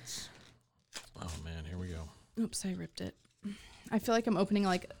 Toilets. Oh man, here we go. Oops, I ripped it. I feel like I'm opening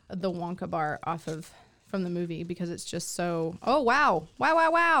like the Wonka bar from the movie because it's just so. Oh wow!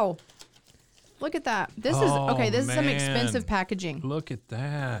 Look at that. This is some expensive packaging. Look at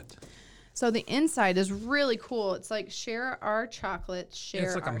that. So the inside is really cool. It's like share our chocolate,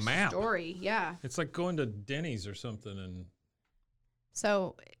 share like our a map. story. Yeah. It's like going to Denny's or something, and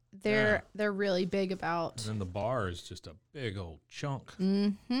so they're really big about. And then the bar is just a big old chunk.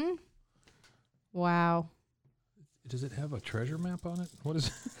 Mm-hmm. Wow. Does it have a treasure map on it? What is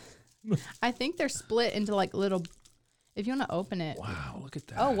it? I think they're split into like little. If you want to open it. Wow, look at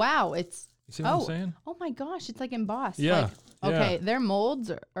that. Oh wow, it's. You see what I'm saying? Oh my gosh, it's like embossed. Yeah. Okay, their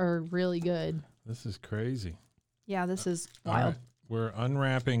molds are really good. This is crazy. Yeah, this is wild. All right. We're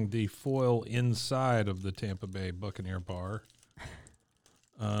unwrapping the foil inside of the Tampa Bay Buccaneer bar.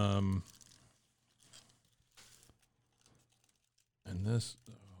 And this,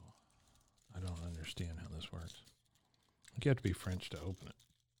 I don't understand how this works. You have to be French to open it.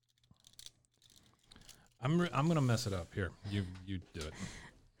 I'm going to mess it up. Here, you do it.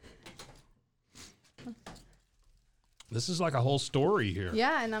 This is like a whole story here.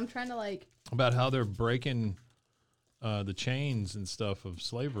 Yeah, and I'm trying to like about how they're breaking the chains and stuff of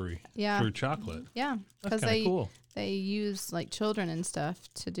slavery through chocolate. Yeah, that's kind of cool. They use like children and stuff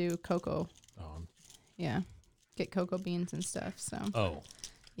to do cocoa. Yeah, get cocoa beans and stuff. So.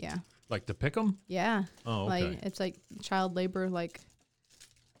 Yeah. Like to pick them? Yeah. Oh, okay. Like it's like child labor. Like.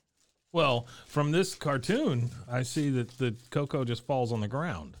 Well, from this cartoon, I see that the cocoa just falls on the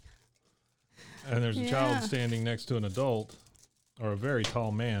ground. And there's a child standing next to an adult or a very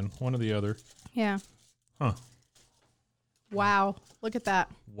tall man, one or the other. Yeah. Huh. Wow. Look at that.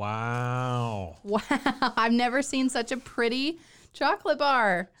 Wow. Wow. I've never seen such a pretty chocolate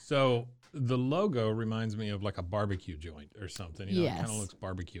bar. So the logo reminds me of like a barbecue joint or something. You know, it kind of looks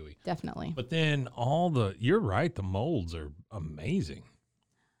barbecue-y. Definitely. But then you're right, the molds are amazing.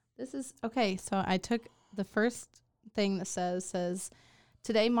 This is, okay, so I took the first thing that says,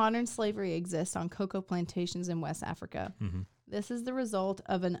 today, modern slavery exists on cocoa plantations in West Africa. Mm-hmm. This is the result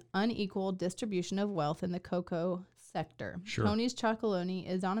of an unequal distribution of wealth in the cocoa sector. Sure. Tony's Chocolonely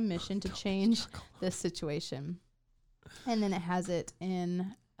is on a mission to change this situation. And then it has it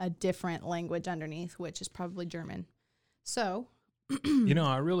in a different language underneath, which is probably German. So,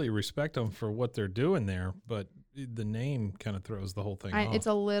 I really respect them for what they're doing there, but the name kind of throws the whole thing off. It's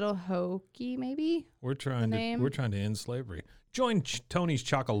a little hokey, maybe. We're trying to end slavery. Join Tony's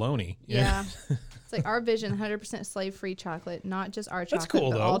Chocolonely. Yeah. It's like our vision, 100% slave-free chocolate, not just our chocolate, That's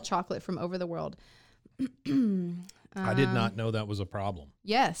cool, but though. all chocolate from over the world. I did not know that was a problem.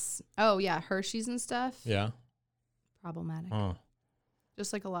 Yes. Oh, yeah. Hershey's and stuff. Yeah. Problematic.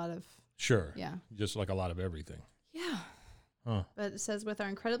 Just like a lot of. Sure. Yeah. Just like a lot of everything. Yeah. Huh. But it says, with our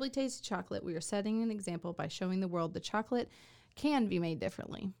incredibly tasty chocolate, we are setting an example by showing the world that chocolate can be made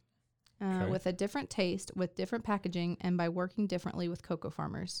differently. Okay. With a different taste, with different packaging, and by working differently with cocoa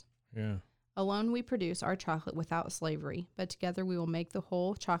farmers. Yeah. Alone, we produce our chocolate without slavery, but together we will make the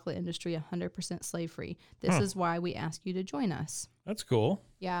whole chocolate industry 100% slave-free. This is why we ask you to join us. That's cool.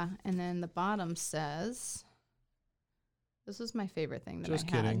 Yeah, and then the bottom says, this is my favorite thing that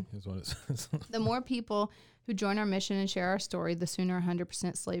Just I had. kidding is what it says. The more people who join our mission and share our story, the sooner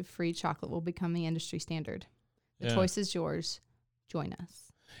 100% slave-free chocolate will become the industry standard. The choice is yours. Join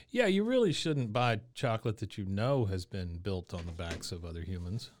us. Yeah, you really shouldn't buy chocolate that you know has been built on the backs of other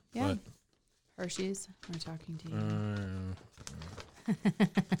humans. Yeah. But Hershey's, I'm talking to you.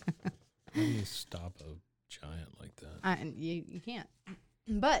 How do you stop a giant like that? You can't.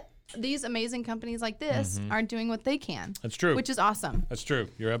 But these amazing companies like this are doing what they can. That's true. Which is awesome. That's true.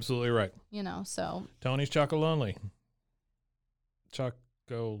 You're absolutely right. So. Tony's Chocolonely. It's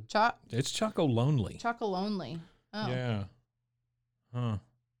Chocolonely. Chocolonely. Oh. Yeah. Huh.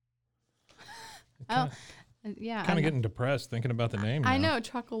 Yeah. Kind of getting depressed thinking about the name. I now. know,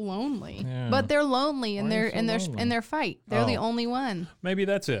 Chocolonely. Yeah. But they're lonely in Why are their you so in their fight. They're the Oh. only one. Maybe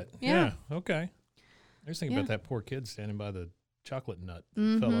that's it. Yeah. Okay. I was thinking Yeah. about that poor kid standing by the chocolate nut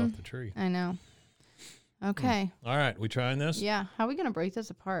that fell off the tree. I know. Okay. All right, we trying this? Yeah. How are we gonna break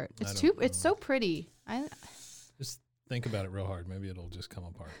this apart? I It's don't It's so pretty. Just think about it real hard. Maybe it'll just come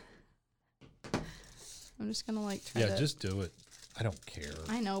apart. I'm just gonna try Yeah, just do it. I don't care.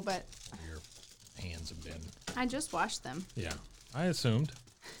 I know, but where your hands have been. I just washed them. Yeah, I assumed.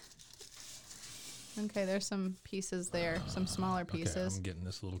 Okay, there's some pieces there, some smaller pieces. Okay, I'm getting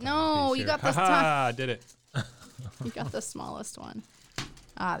this little. No, piece you here. got this. Ha! I did it. You got the smallest one.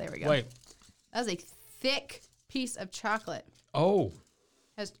 Ah, there we go. Wait. That was a thick piece of chocolate. Oh,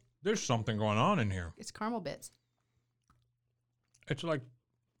 Has there's something going on in here. it's caramel bits. It's like,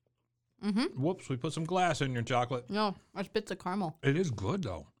 whoops, we put some glass in your chocolate. No, that's bits of caramel. It is good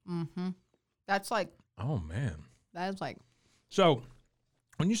though. That's like Oh man. that is like. So,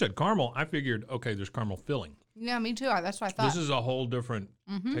 when you said caramel, I figured, okay, there's caramel filling. Yeah, me too. That's what I thought. This is a whole different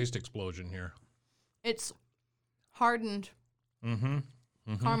taste explosion here. It's hardened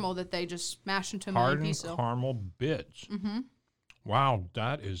caramel that they just smash into a million Hardened pieces. caramel bits. Wow,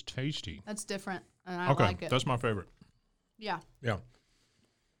 that is tasty. That's different, and I Okay, like it. that's my favorite. Yeah. Yeah.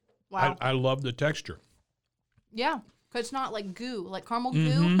 Wow. I love the texture. Yeah, because it's not like goo, like caramel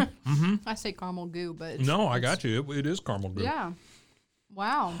goo. I say caramel goo, but it's, No, I got you. It is caramel goo. Yeah.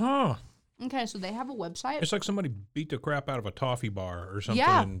 Wow. Huh. Okay, so they have a website. It's like somebody beat the crap out of a toffee bar or something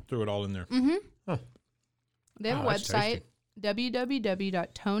Yeah. and threw it all in there. They have a Wow, that's website,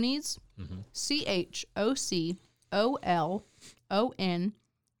 www.tonys,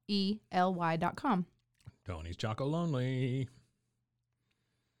 CHOCOLONELY.com. Tony's Chocolonely.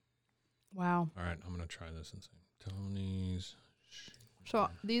 Wow. All right, I'm going to try this and see. Tony's. So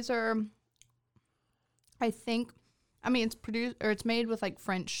these are, I think, it's produced, or it's made with like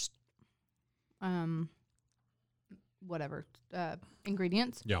French,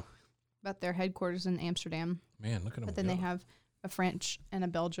 ingredients. Yeah. But their headquarters in Amsterdam. Man, look at them. But then they have a French and a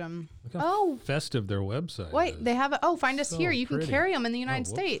Belgium. Look how festive their website Wait, is. they have find us So here. You pretty. can carry them in the United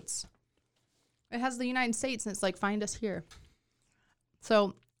whoops. States. It has the United States, and it's like, find us here.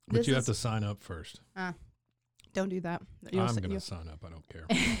 So But you have to sign up first. don't do that. I'm going to sign up. I don't care.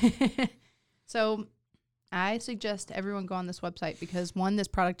 So I suggest everyone go on this website because 1, this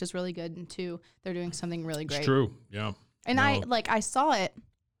product is really good, and 2, they're doing something really great. It's true. Yeah. And No. I saw it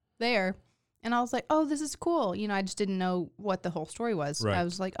there, and I was like, oh, this is cool. I just didn't know what the whole story was. Right. I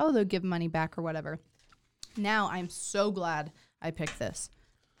was like, oh, they'll give money back or whatever. Now I'm so glad I picked this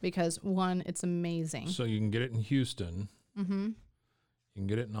because 1, it's amazing. So you can get it in Houston. Mm-hmm. You can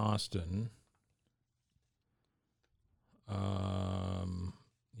get it in Austin.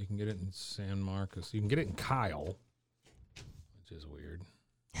 You can get it in San Marcos. You can get it in Kyle, which is weird.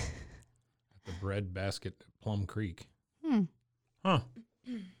 At the Bread Basket at Plum Creek. Huh.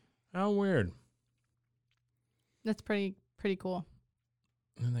 How weird. That's pretty cool.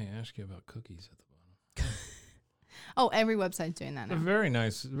 And they ask you about cookies at the bottom. Oh, every website's doing that now. A very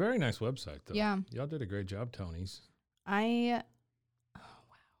nice website, though. Yeah. Y'all did a great job, Tony's. Oh, wow.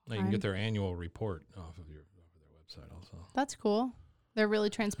 Now you can get their annual report off of their website also. That's cool. They're really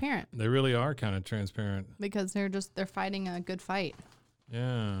transparent. They really are kind of transparent. Because they're fighting a good fight.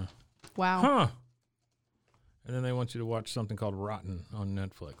 Yeah. Wow. Huh. And then they want you to watch something called Rotten on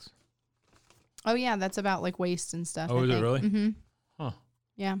Netflix. Oh, yeah. That's about like waste and stuff. Oh, is it really? Mm-hmm. Huh.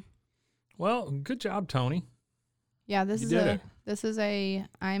 Yeah. Well, good job, Tony. Yeah, This is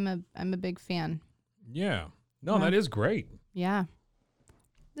I'm a big fan. Yeah. No, that is great. Yeah.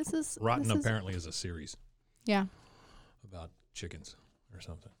 Rotten apparently is a series. Yeah. About chickens or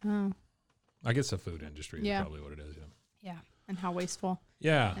something. Oh. I guess the food industry is probably what it is. Yeah. And how wasteful.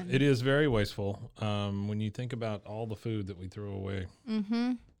 Yeah, it is very wasteful. When you think about all the food that we throw away,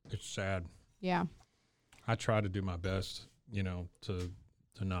 it's sad. Yeah. I try to do my best, to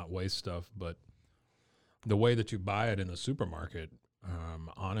not waste stuff, but the way that you buy it in the supermarket,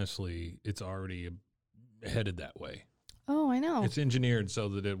 honestly, it's already headed that way. Oh, I know. It's engineered so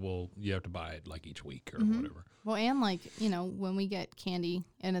that you have to buy it like each week or whatever. Well, and like, when we get candy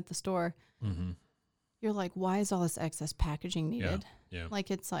in at the store, you're like, why is all this excess packaging needed? Yeah. Like,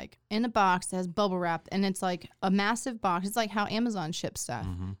 it's like in a box that has bubble wrap, and it's like a massive box. It's like how Amazon ships stuff.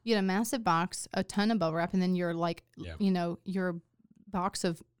 You get a massive box, a ton of bubble wrap, and then you're like, your box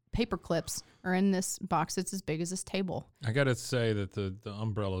of paper clips are in this box that's as big as this table. I got to say that the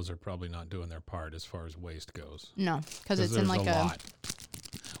umbrellas are probably not doing their part as far as waste goes. No, because it's in like a lot.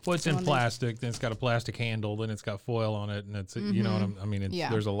 Well, it's in plastic, then it's got a plastic handle, then it's got foil on it, and it's, you know what I mean?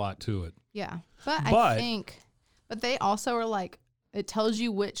 There's a lot to it. Yeah. But they also are like, it tells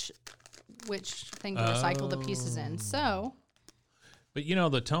you which thing to recycle the pieces in. So. But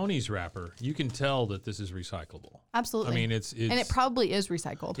the Tony's wrapper, you can tell that this is recyclable. Absolutely. I mean, it's and it probably is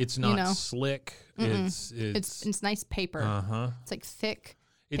recycled. It's not slick. It's nice paper. It's like thick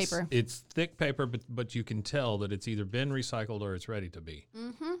paper. It's thick paper, but you can tell that it's either been recycled or it's ready to be.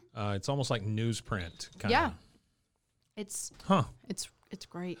 It's almost like newsprint kind of. Yeah. It's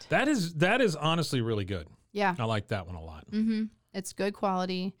great. That is honestly really good. Yeah. I like that one a lot. It's good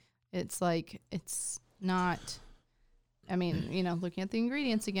quality. It's like, it's not, I mean, looking at the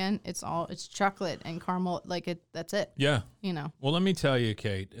ingredients again, it's chocolate and caramel. Like that's it. Yeah. Well, let me tell you,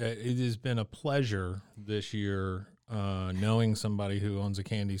 Kate, it has been a pleasure this year knowing somebody who owns a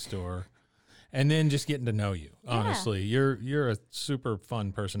candy store and then just getting to know you. Yeah. Honestly, you're a super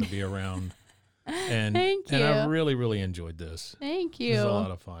fun person to be around. And Thank you. And I really, really enjoyed this. Thank you. It was a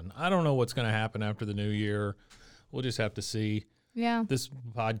lot of fun. I don't know what's going to happen after the new year. We'll just have to see. Yeah. This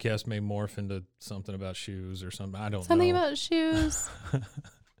podcast may morph into something about shoes or something. I don't know. Something about shoes.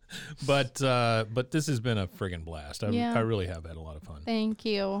 But this has been a friggin' blast. I really have had a lot of fun. Thank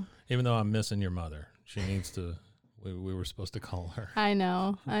you. Even though I'm missing your mother. She needs to, we were supposed to call her. I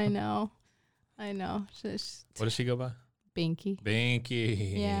know. What does she go by? Binky.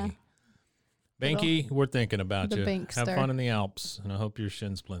 Binky. Yeah. Binky, we're thinking about the you. Binkster. Have fun in the Alps, and I hope your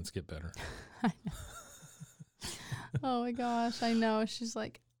shin splints get better. I know. Oh my gosh, I know. She's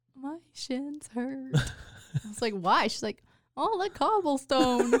like, my shins hurt. I was like, why? She's like, all the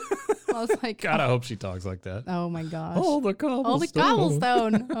cobblestone. I was like, God, I hope she talks like that. Oh my gosh. All the cobblestone. All the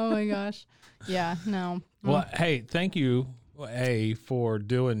cobblestone. Oh my gosh. Yeah, no. Well, hey, thank you, A, for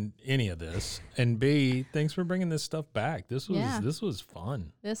doing any of this, and B, thanks for bringing this stuff back. This was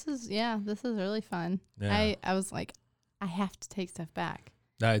fun. This is really fun. Yeah. I was like, I have to take stuff back.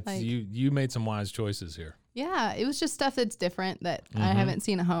 You made some wise choices here. Yeah, it was just stuff that's different that I haven't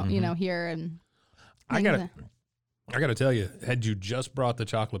seen at home, here. And I gotta tell you, had you just brought the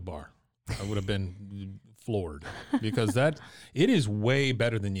chocolate bar, I would have been floored because it is way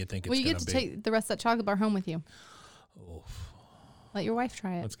better than you think it's going to be. Well, you get to take the rest of that chocolate bar home with you. Oof. Let your wife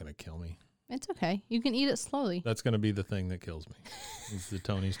try it. That's going to kill me. It's okay. You can eat it slowly. That's going to be the thing that kills me. It's the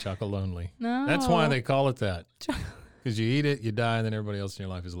Tony's Chocolate Lonely. No. That's why they call it that. Because you eat it, you die, and then everybody else in your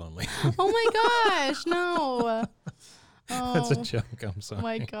life is lonely. Oh my gosh, no. Oh, that's a joke. I'm sorry. Oh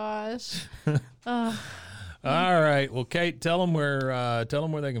my gosh. All right. Well, Kate, tell them where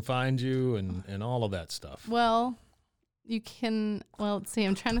they can find you and all of that stuff. Well, you can. Well, let's see.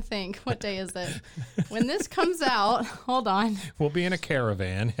 I'm trying to think. What day is it? When this comes out, hold on. We'll be in a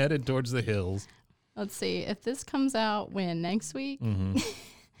caravan headed towards the hills. Let's see. If this comes out next week,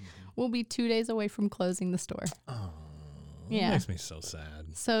 we'll be 2 days away from closing the store. Oh. Yeah. That makes me so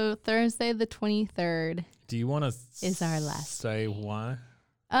sad. So Thursday the 23rd. Do you want to is our last say why?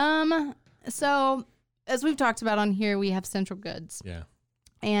 So as we've talked about on here, we have Central Goods. Yeah.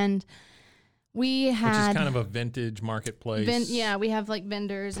 And We Which had is kind of a vintage marketplace. yeah, we have like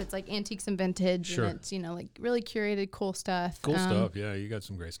vendors. It's like antiques and vintage, Sure. and it's like really curated, cool stuff. Cool stuff. Yeah, you got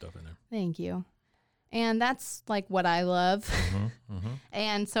some great stuff in there. Thank you. And that's like what I love.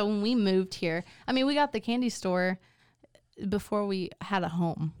 And so when we moved here, I mean, we got the candy store before we had a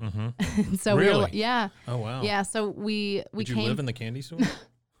home. So really? we were, yeah. Oh wow. Yeah. So we Did you came. live in the candy store?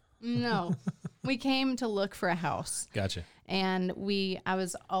 No, we came to look for a house. Gotcha. And I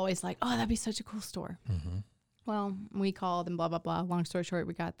was always like, oh, that'd be such a cool store. Well, we called and blah, blah, blah. Long story short,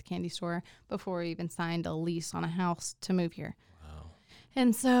 we got the candy store before we even signed a lease on a house to move here. Wow.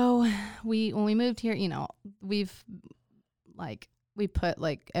 And so when we moved here, we put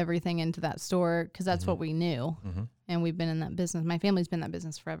like everything into that store because that's what we knew. And we've been in that business. My family's been in that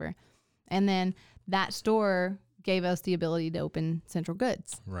business forever. And then that store gave us the ability to open Central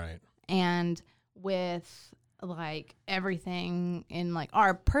Goods. Right. And with like everything in like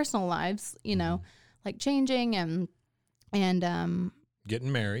our personal lives, like changing and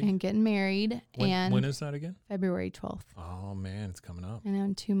getting married. When is that again? February 12th. Oh man, it's coming up. I know,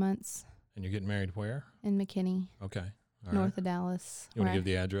 in 2 months. And you're getting married where? In McKinney. Okay. All north right. of Dallas. You want to give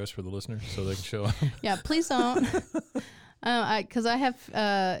the address for the listeners so they can show up? Yeah, please don't. Because I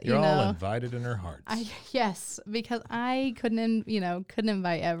have, You're all invited in her hearts. Yes, because I couldn't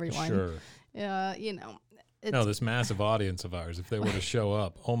invite everyone. Sure. No, this massive audience of ours, if they were to show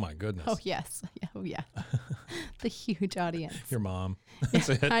up, oh my goodness. Oh, yes. Oh, yeah. The huge audience. Your mom. That's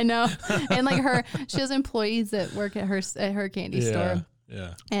it. I know. And like she has employees that work at her candy store.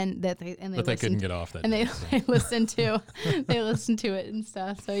 Yeah. And they couldn't get off that. And day, they listen to it and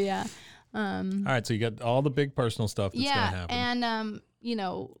stuff. So yeah. All right, so you got all the big personal stuff that's gonna happen. And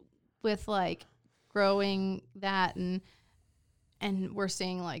with like growing that and we're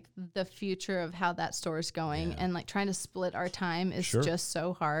seeing like the future of how that store is going, and like trying to split our time is just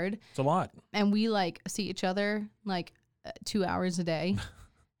so hard. It's a lot. And we like see each other like 2 hours a day,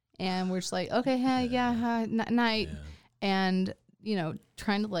 and we're just like, okay, hey, night, and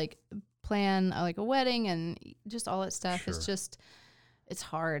trying to like plan like a wedding and just all that stuff. It's just, it's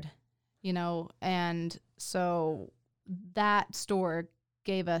hard, and so that store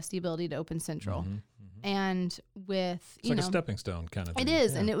gave us the ability to open Central. And with, it's like a stepping stone kind of thing. It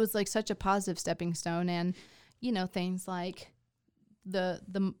is. Yeah. And it was like such a positive stepping stone. And, things like the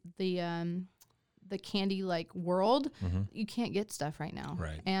candy like world, you can't get stuff right now.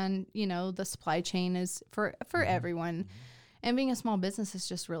 Right. And, the supply chain is for everyone. And being a small business is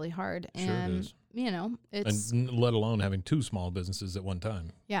just really hard. Sure And, it is. It's. And let alone having two small businesses at one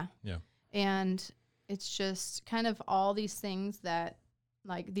time. Yeah. Yeah. And it's just kind of all these things that,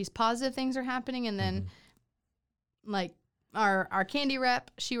 like, these positive things are happening, and then like our candy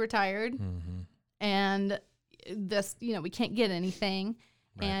rep, she retired, and this, we can't get anything,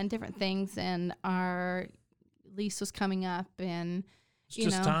 and different things, and our lease was coming up, and it's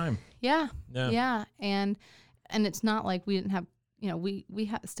just time. Yeah. And it's not like we didn't have,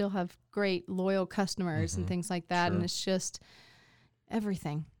 we still have great loyal customers and things like that, and it's just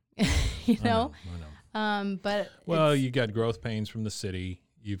everything, I know. But you got growth pains from the city.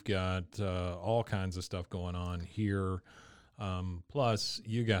 You've got all kinds of stuff going on here. Plus,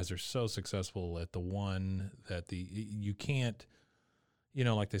 you guys are so successful at the one that you can't,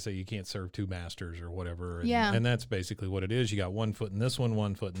 like they say, you can't serve two masters or whatever. And, and that's basically what it is. You got 1 foot in this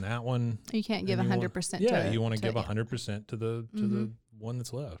one foot in that one. You can't give 100%. You want to give 100% to the one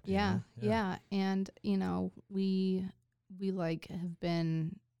that's left. Yeah. And we like have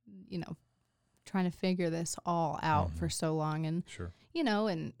been, trying to figure this all out for so long, and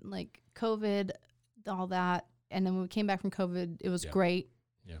and like COVID, all that, and then when we came back from COVID, it was great,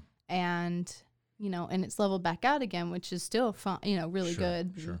 and and it's leveled back out again, which is still fun, really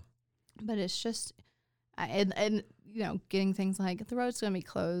good, but it's just and getting things like the road's gonna be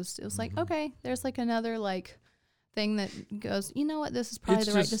closed. It was like, okay, there's like another like thing that goes, this is probably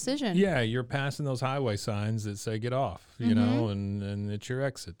the right decision. Yeah, you're passing those highway signs that say get off, and it's your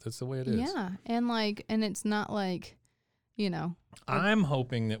exit. That's the way it is. Yeah, and it's not like, I'm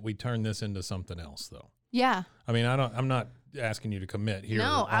hoping that we turn this into something else, though. Yeah. I mean, I'm not asking you to commit here.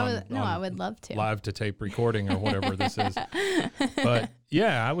 No, I would love to. Live to tape recording or whatever this is. But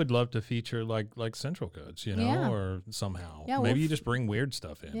yeah, I would love to feature like Central Goods, or somehow. Yeah, maybe you just bring weird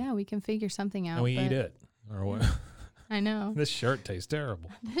stuff in. Yeah, we can figure something out. And we eat it. Or what? I know. This shirt tastes terrible.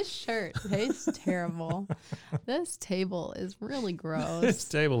 This shirt tastes terrible. This table is really gross. This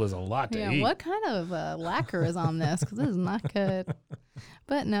table is a lot to eat. What kind of lacquer is on this? Because this is not good.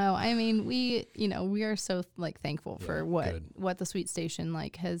 But no, I mean, we are so like thankful for what the Sweet Station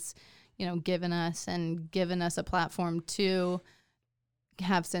like has, given us a platform to,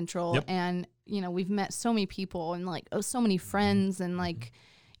 have Central. Yep. And, we've met so many people and like, so many friends and like,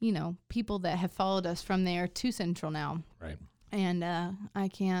 people that have followed us from there to Central now. Right. And I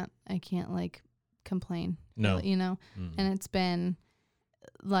can't like complain. No. And it's been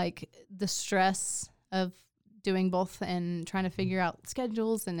like the stress of doing both and trying to figure out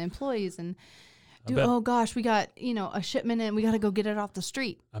schedules and employees and oh gosh, we got, a shipment and we got to go get it off the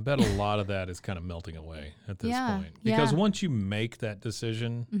street. I bet a lot of that is kind of melting away at this point. Because once you make that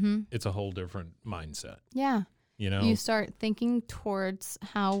decision, it's a whole different mindset. Yeah. You start thinking towards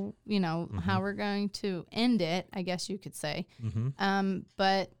how, how we're going to end it, I guess you could say.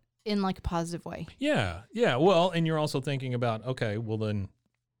 But in like a positive way. Yeah. Yeah. Well, and you're also thinking about, okay, well then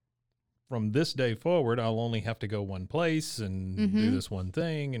from this day forward, I'll only have to go one place and do this one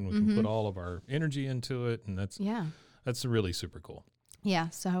thing, and we can put all of our energy into it. And that's really super cool. Yeah.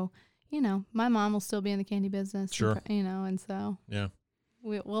 So, my mom will still be in the candy business. Sure. And so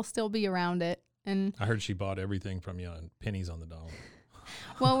we'll still be around it. And I heard she bought everything from you on pennies on the dollar.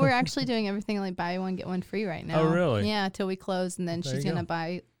 Well, we're actually doing everything like buy one, get one free right now. Oh, really? Yeah. Till we close. And then she's going to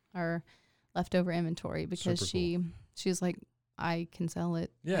buy our leftover inventory because she's like, I can sell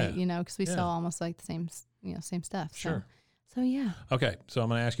it, because we sell almost like the same stuff. Sure. So yeah. Okay. So I'm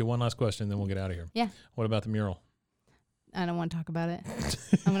going to ask you one last question, then we'll get out of here. Yeah. What about the mural? I don't want to talk about it.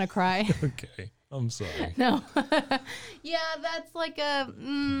 I'm going to cry. Okay. I'm sorry. No. Yeah, that's like a,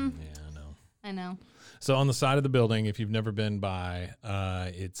 Yeah, I know. So on the side of the building, if you've never been by,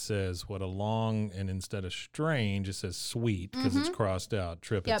 it says what a long, and instead of strange, it says sweet because it's crossed out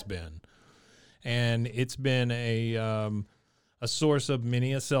trip it's been. And it's been a source of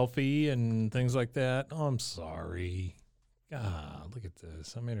many a selfie and things like that. Oh, I'm sorry. God, look at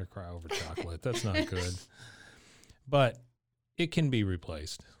this. I made her cry over chocolate. That's not good. But it can be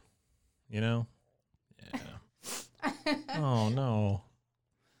replaced, Yeah. Oh, no.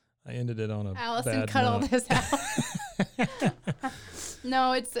 I ended it on a Allison bad cut all note. this out.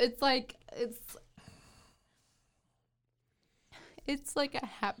 No, it's like a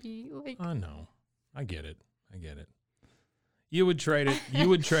happy, like. I know. I get it. You would trade it. You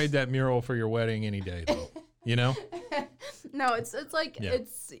would trade that mural for your wedding any day, though. No, it's like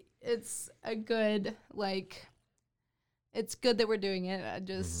it's a good, like, it's good that we're doing it. I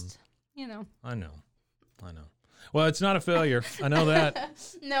just I know. Well, it's not a failure. I know that.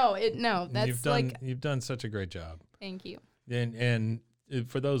 No, that's you've done such a great job. Thank you. And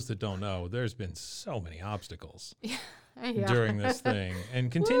for those that don't know, there's been so many obstacles during this thing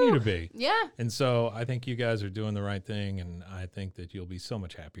and continue to be. Yeah. And so I think you guys are doing the right thing, and I think that you'll be so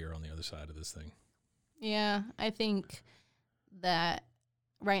much happier on the other side of this thing. Yeah, I think that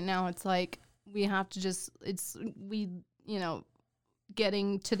right now it's like we have to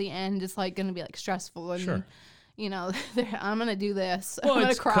getting to the end is like going to be like stressful and sure. I'm going to do this. Well, I'm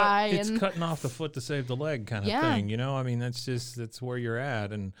going to cry. It's cutting off the foot to save the leg kind of thing. I mean, that's where you're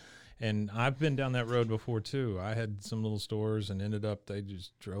at. And I've been down that road before too. I had some little stores and ended up, they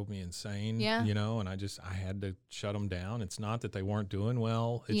just drove me insane, and I had to shut them down. It's not that they weren't doing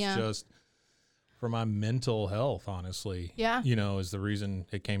well. It's just for my mental health, honestly, is the reason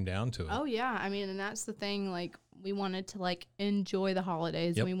it came down to it. Oh yeah. I mean, and that's the thing, like, we wanted to like enjoy the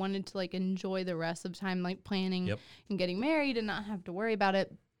holidays and we wanted to like enjoy the rest of the time, like planning and getting married and not have to worry about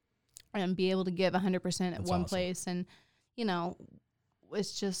it and be able to give 100% at one place. And,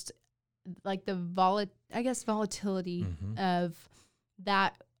 it's just like the volatility of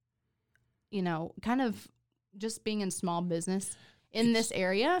that, kind of just being in small business in this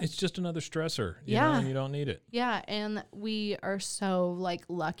area. It's just another stressor, and you don't need it. Yeah, and we are so like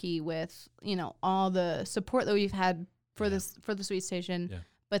lucky with, all the support that we've had for the Sweet Station. Yeah.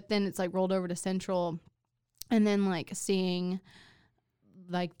 But then it's like rolled over to Central, and then like seeing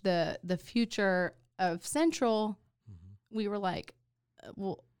like the future of Central, we were like,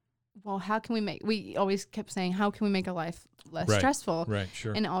 well, how can we always kept saying, how can we make our life less stressful? Right,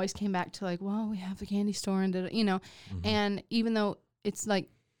 sure. And it always came back to like, well, we have the candy store and, and even though it's like,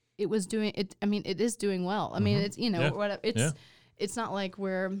 it was doing it, I mean, it is doing well. I mean, it's, whatever. It's not like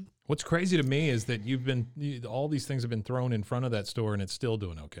we're. What's crazy to me is that all these things have been thrown in front of that store and it's still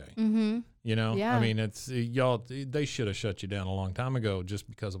doing okay. Yeah. I mean, it's they should have shut you down a long time ago just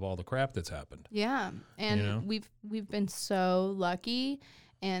because of all the crap that's happened. Yeah. And we've been so lucky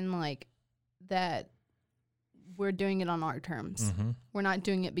and like that we're doing it on our terms. We're not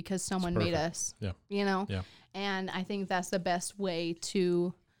doing it because someone made us, Yeah. And I think that's the best way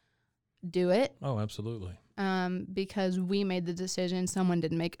to do it. Oh, absolutely. Because we made the decision, someone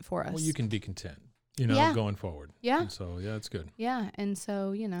didn't make it for us. Well, you can be content, going forward. Yeah. And so, it's good. Yeah. And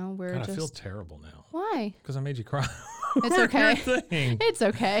so, we're God, I feel terrible now. Why? Because I made you cry. It's okay. Thing. It's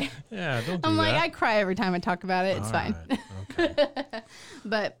okay. Yeah, don't do I'm like, that. I cry every time I talk about it. It's All fine. right. Okay.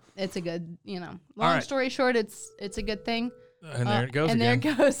 But it's a good, long story short, it's a good thing. And there it goes and again.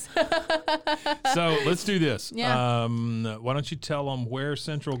 there it goes. So let's do this. Yeah. Why don't you tell them where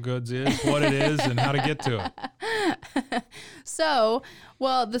Central Goods is, what it is, and how to get to it? So,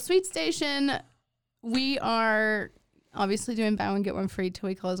 the Sweet Station, we are obviously doing buy one, get one free till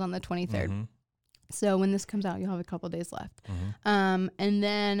we close on the 23rd. Mm-hmm. So when this comes out, you'll have a couple days left. Mm-hmm. And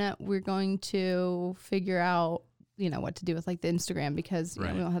then we're going to figure out, what to do with like the Instagram because we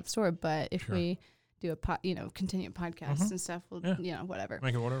don't have the store. But if we do a continue podcasts and stuff, we'll, whatever.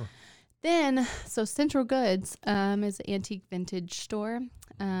 Make it whatever. Then, so Central Goods is an antique vintage store.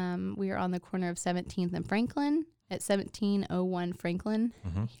 We are on the corner of 17th and Franklin at 1701 Franklin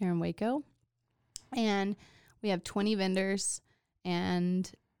here in Waco. And we have 20 vendors, and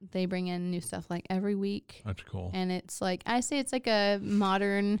they bring in new stuff like every week. That's cool. And it's like, I say it's like a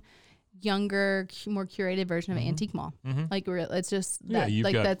modern, younger, more curated version of an antique mall. Mm-hmm. Like it's just that. Yeah, you've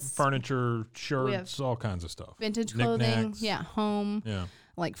like got that's furniture, shirts, all kinds of stuff. Vintage clothing, Knickknacks. home,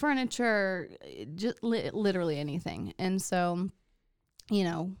 like furniture, just literally anything. And so,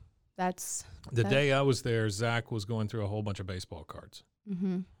 that's the day I was there. Zach was going through a whole bunch of baseball cards.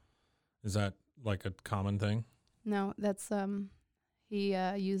 Mm-hmm. Is that like a common thing? No, that's he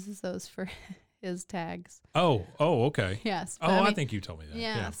uses those for his tags. Oh, okay. Yes. Oh, I think you told me that.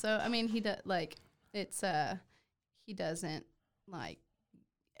 Yeah. So he does he doesn't like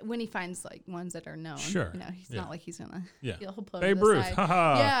when he finds like ones that are known. Sure. He's not like he's gonna. Yeah. He'll pull Babe Ruth.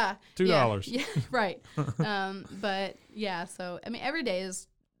 Haha. Yeah. $2. Yeah. Right. But yeah. So every day is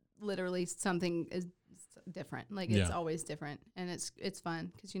literally something is different. Like it's always different, and it's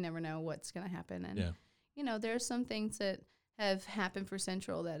fun because you never know what's gonna happen. And there's some things that have happened for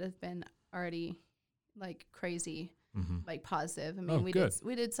Central that have been already like crazy, like positive. I mean, we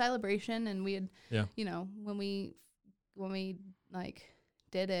did celebration, and we had, when we like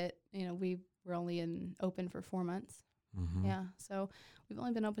did it, we were only open for 4 months. Mm-hmm. Yeah. So we've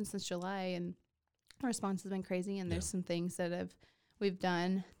only been open since July, and the response has been crazy. And there's some things that we've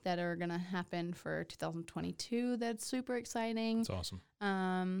done that are going to happen for 2022. That's super exciting. That's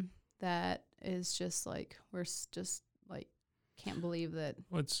awesome. That is just like, we're just like, can't believe that.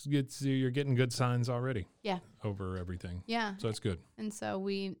 Well, you're getting good signs already. Yeah. Over everything. Yeah. So it's good. And so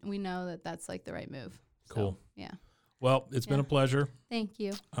we know that that's like the right move. Cool. So, yeah. Well, it's been a pleasure. Thank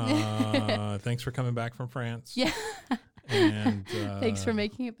you. Thanks for coming back from France. Yeah. And thanks for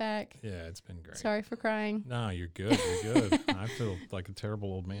making it back. Yeah, it's been great. Sorry for crying. No, you're good. You're good. I feel like a terrible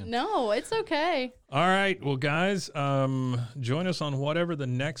old man. No, it's okay. All right. Well, guys, join us on whatever the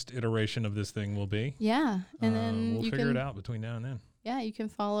next iteration of this thing will be. Yeah. And then we'll figure it out between now and then. Yeah, you can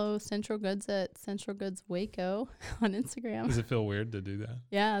follow Central Goods at Central Goods Waco on Instagram. Does it feel weird to do that?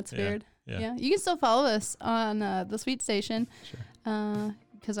 Yeah, it's weird. Yeah. You can still follow us on the Sweet Station. Sure.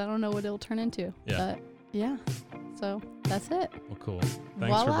 Because I don't know what it'll turn into. Yeah. But yeah. So that's it. Well, cool.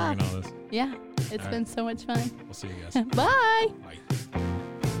 Thanks for bringing all this. Yeah. It's been so much fun. We'll see you guys. Bye. Bye.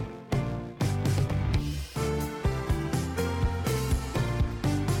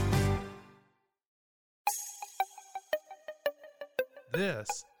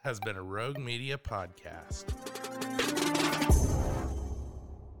 This has been a Rogue Media podcast.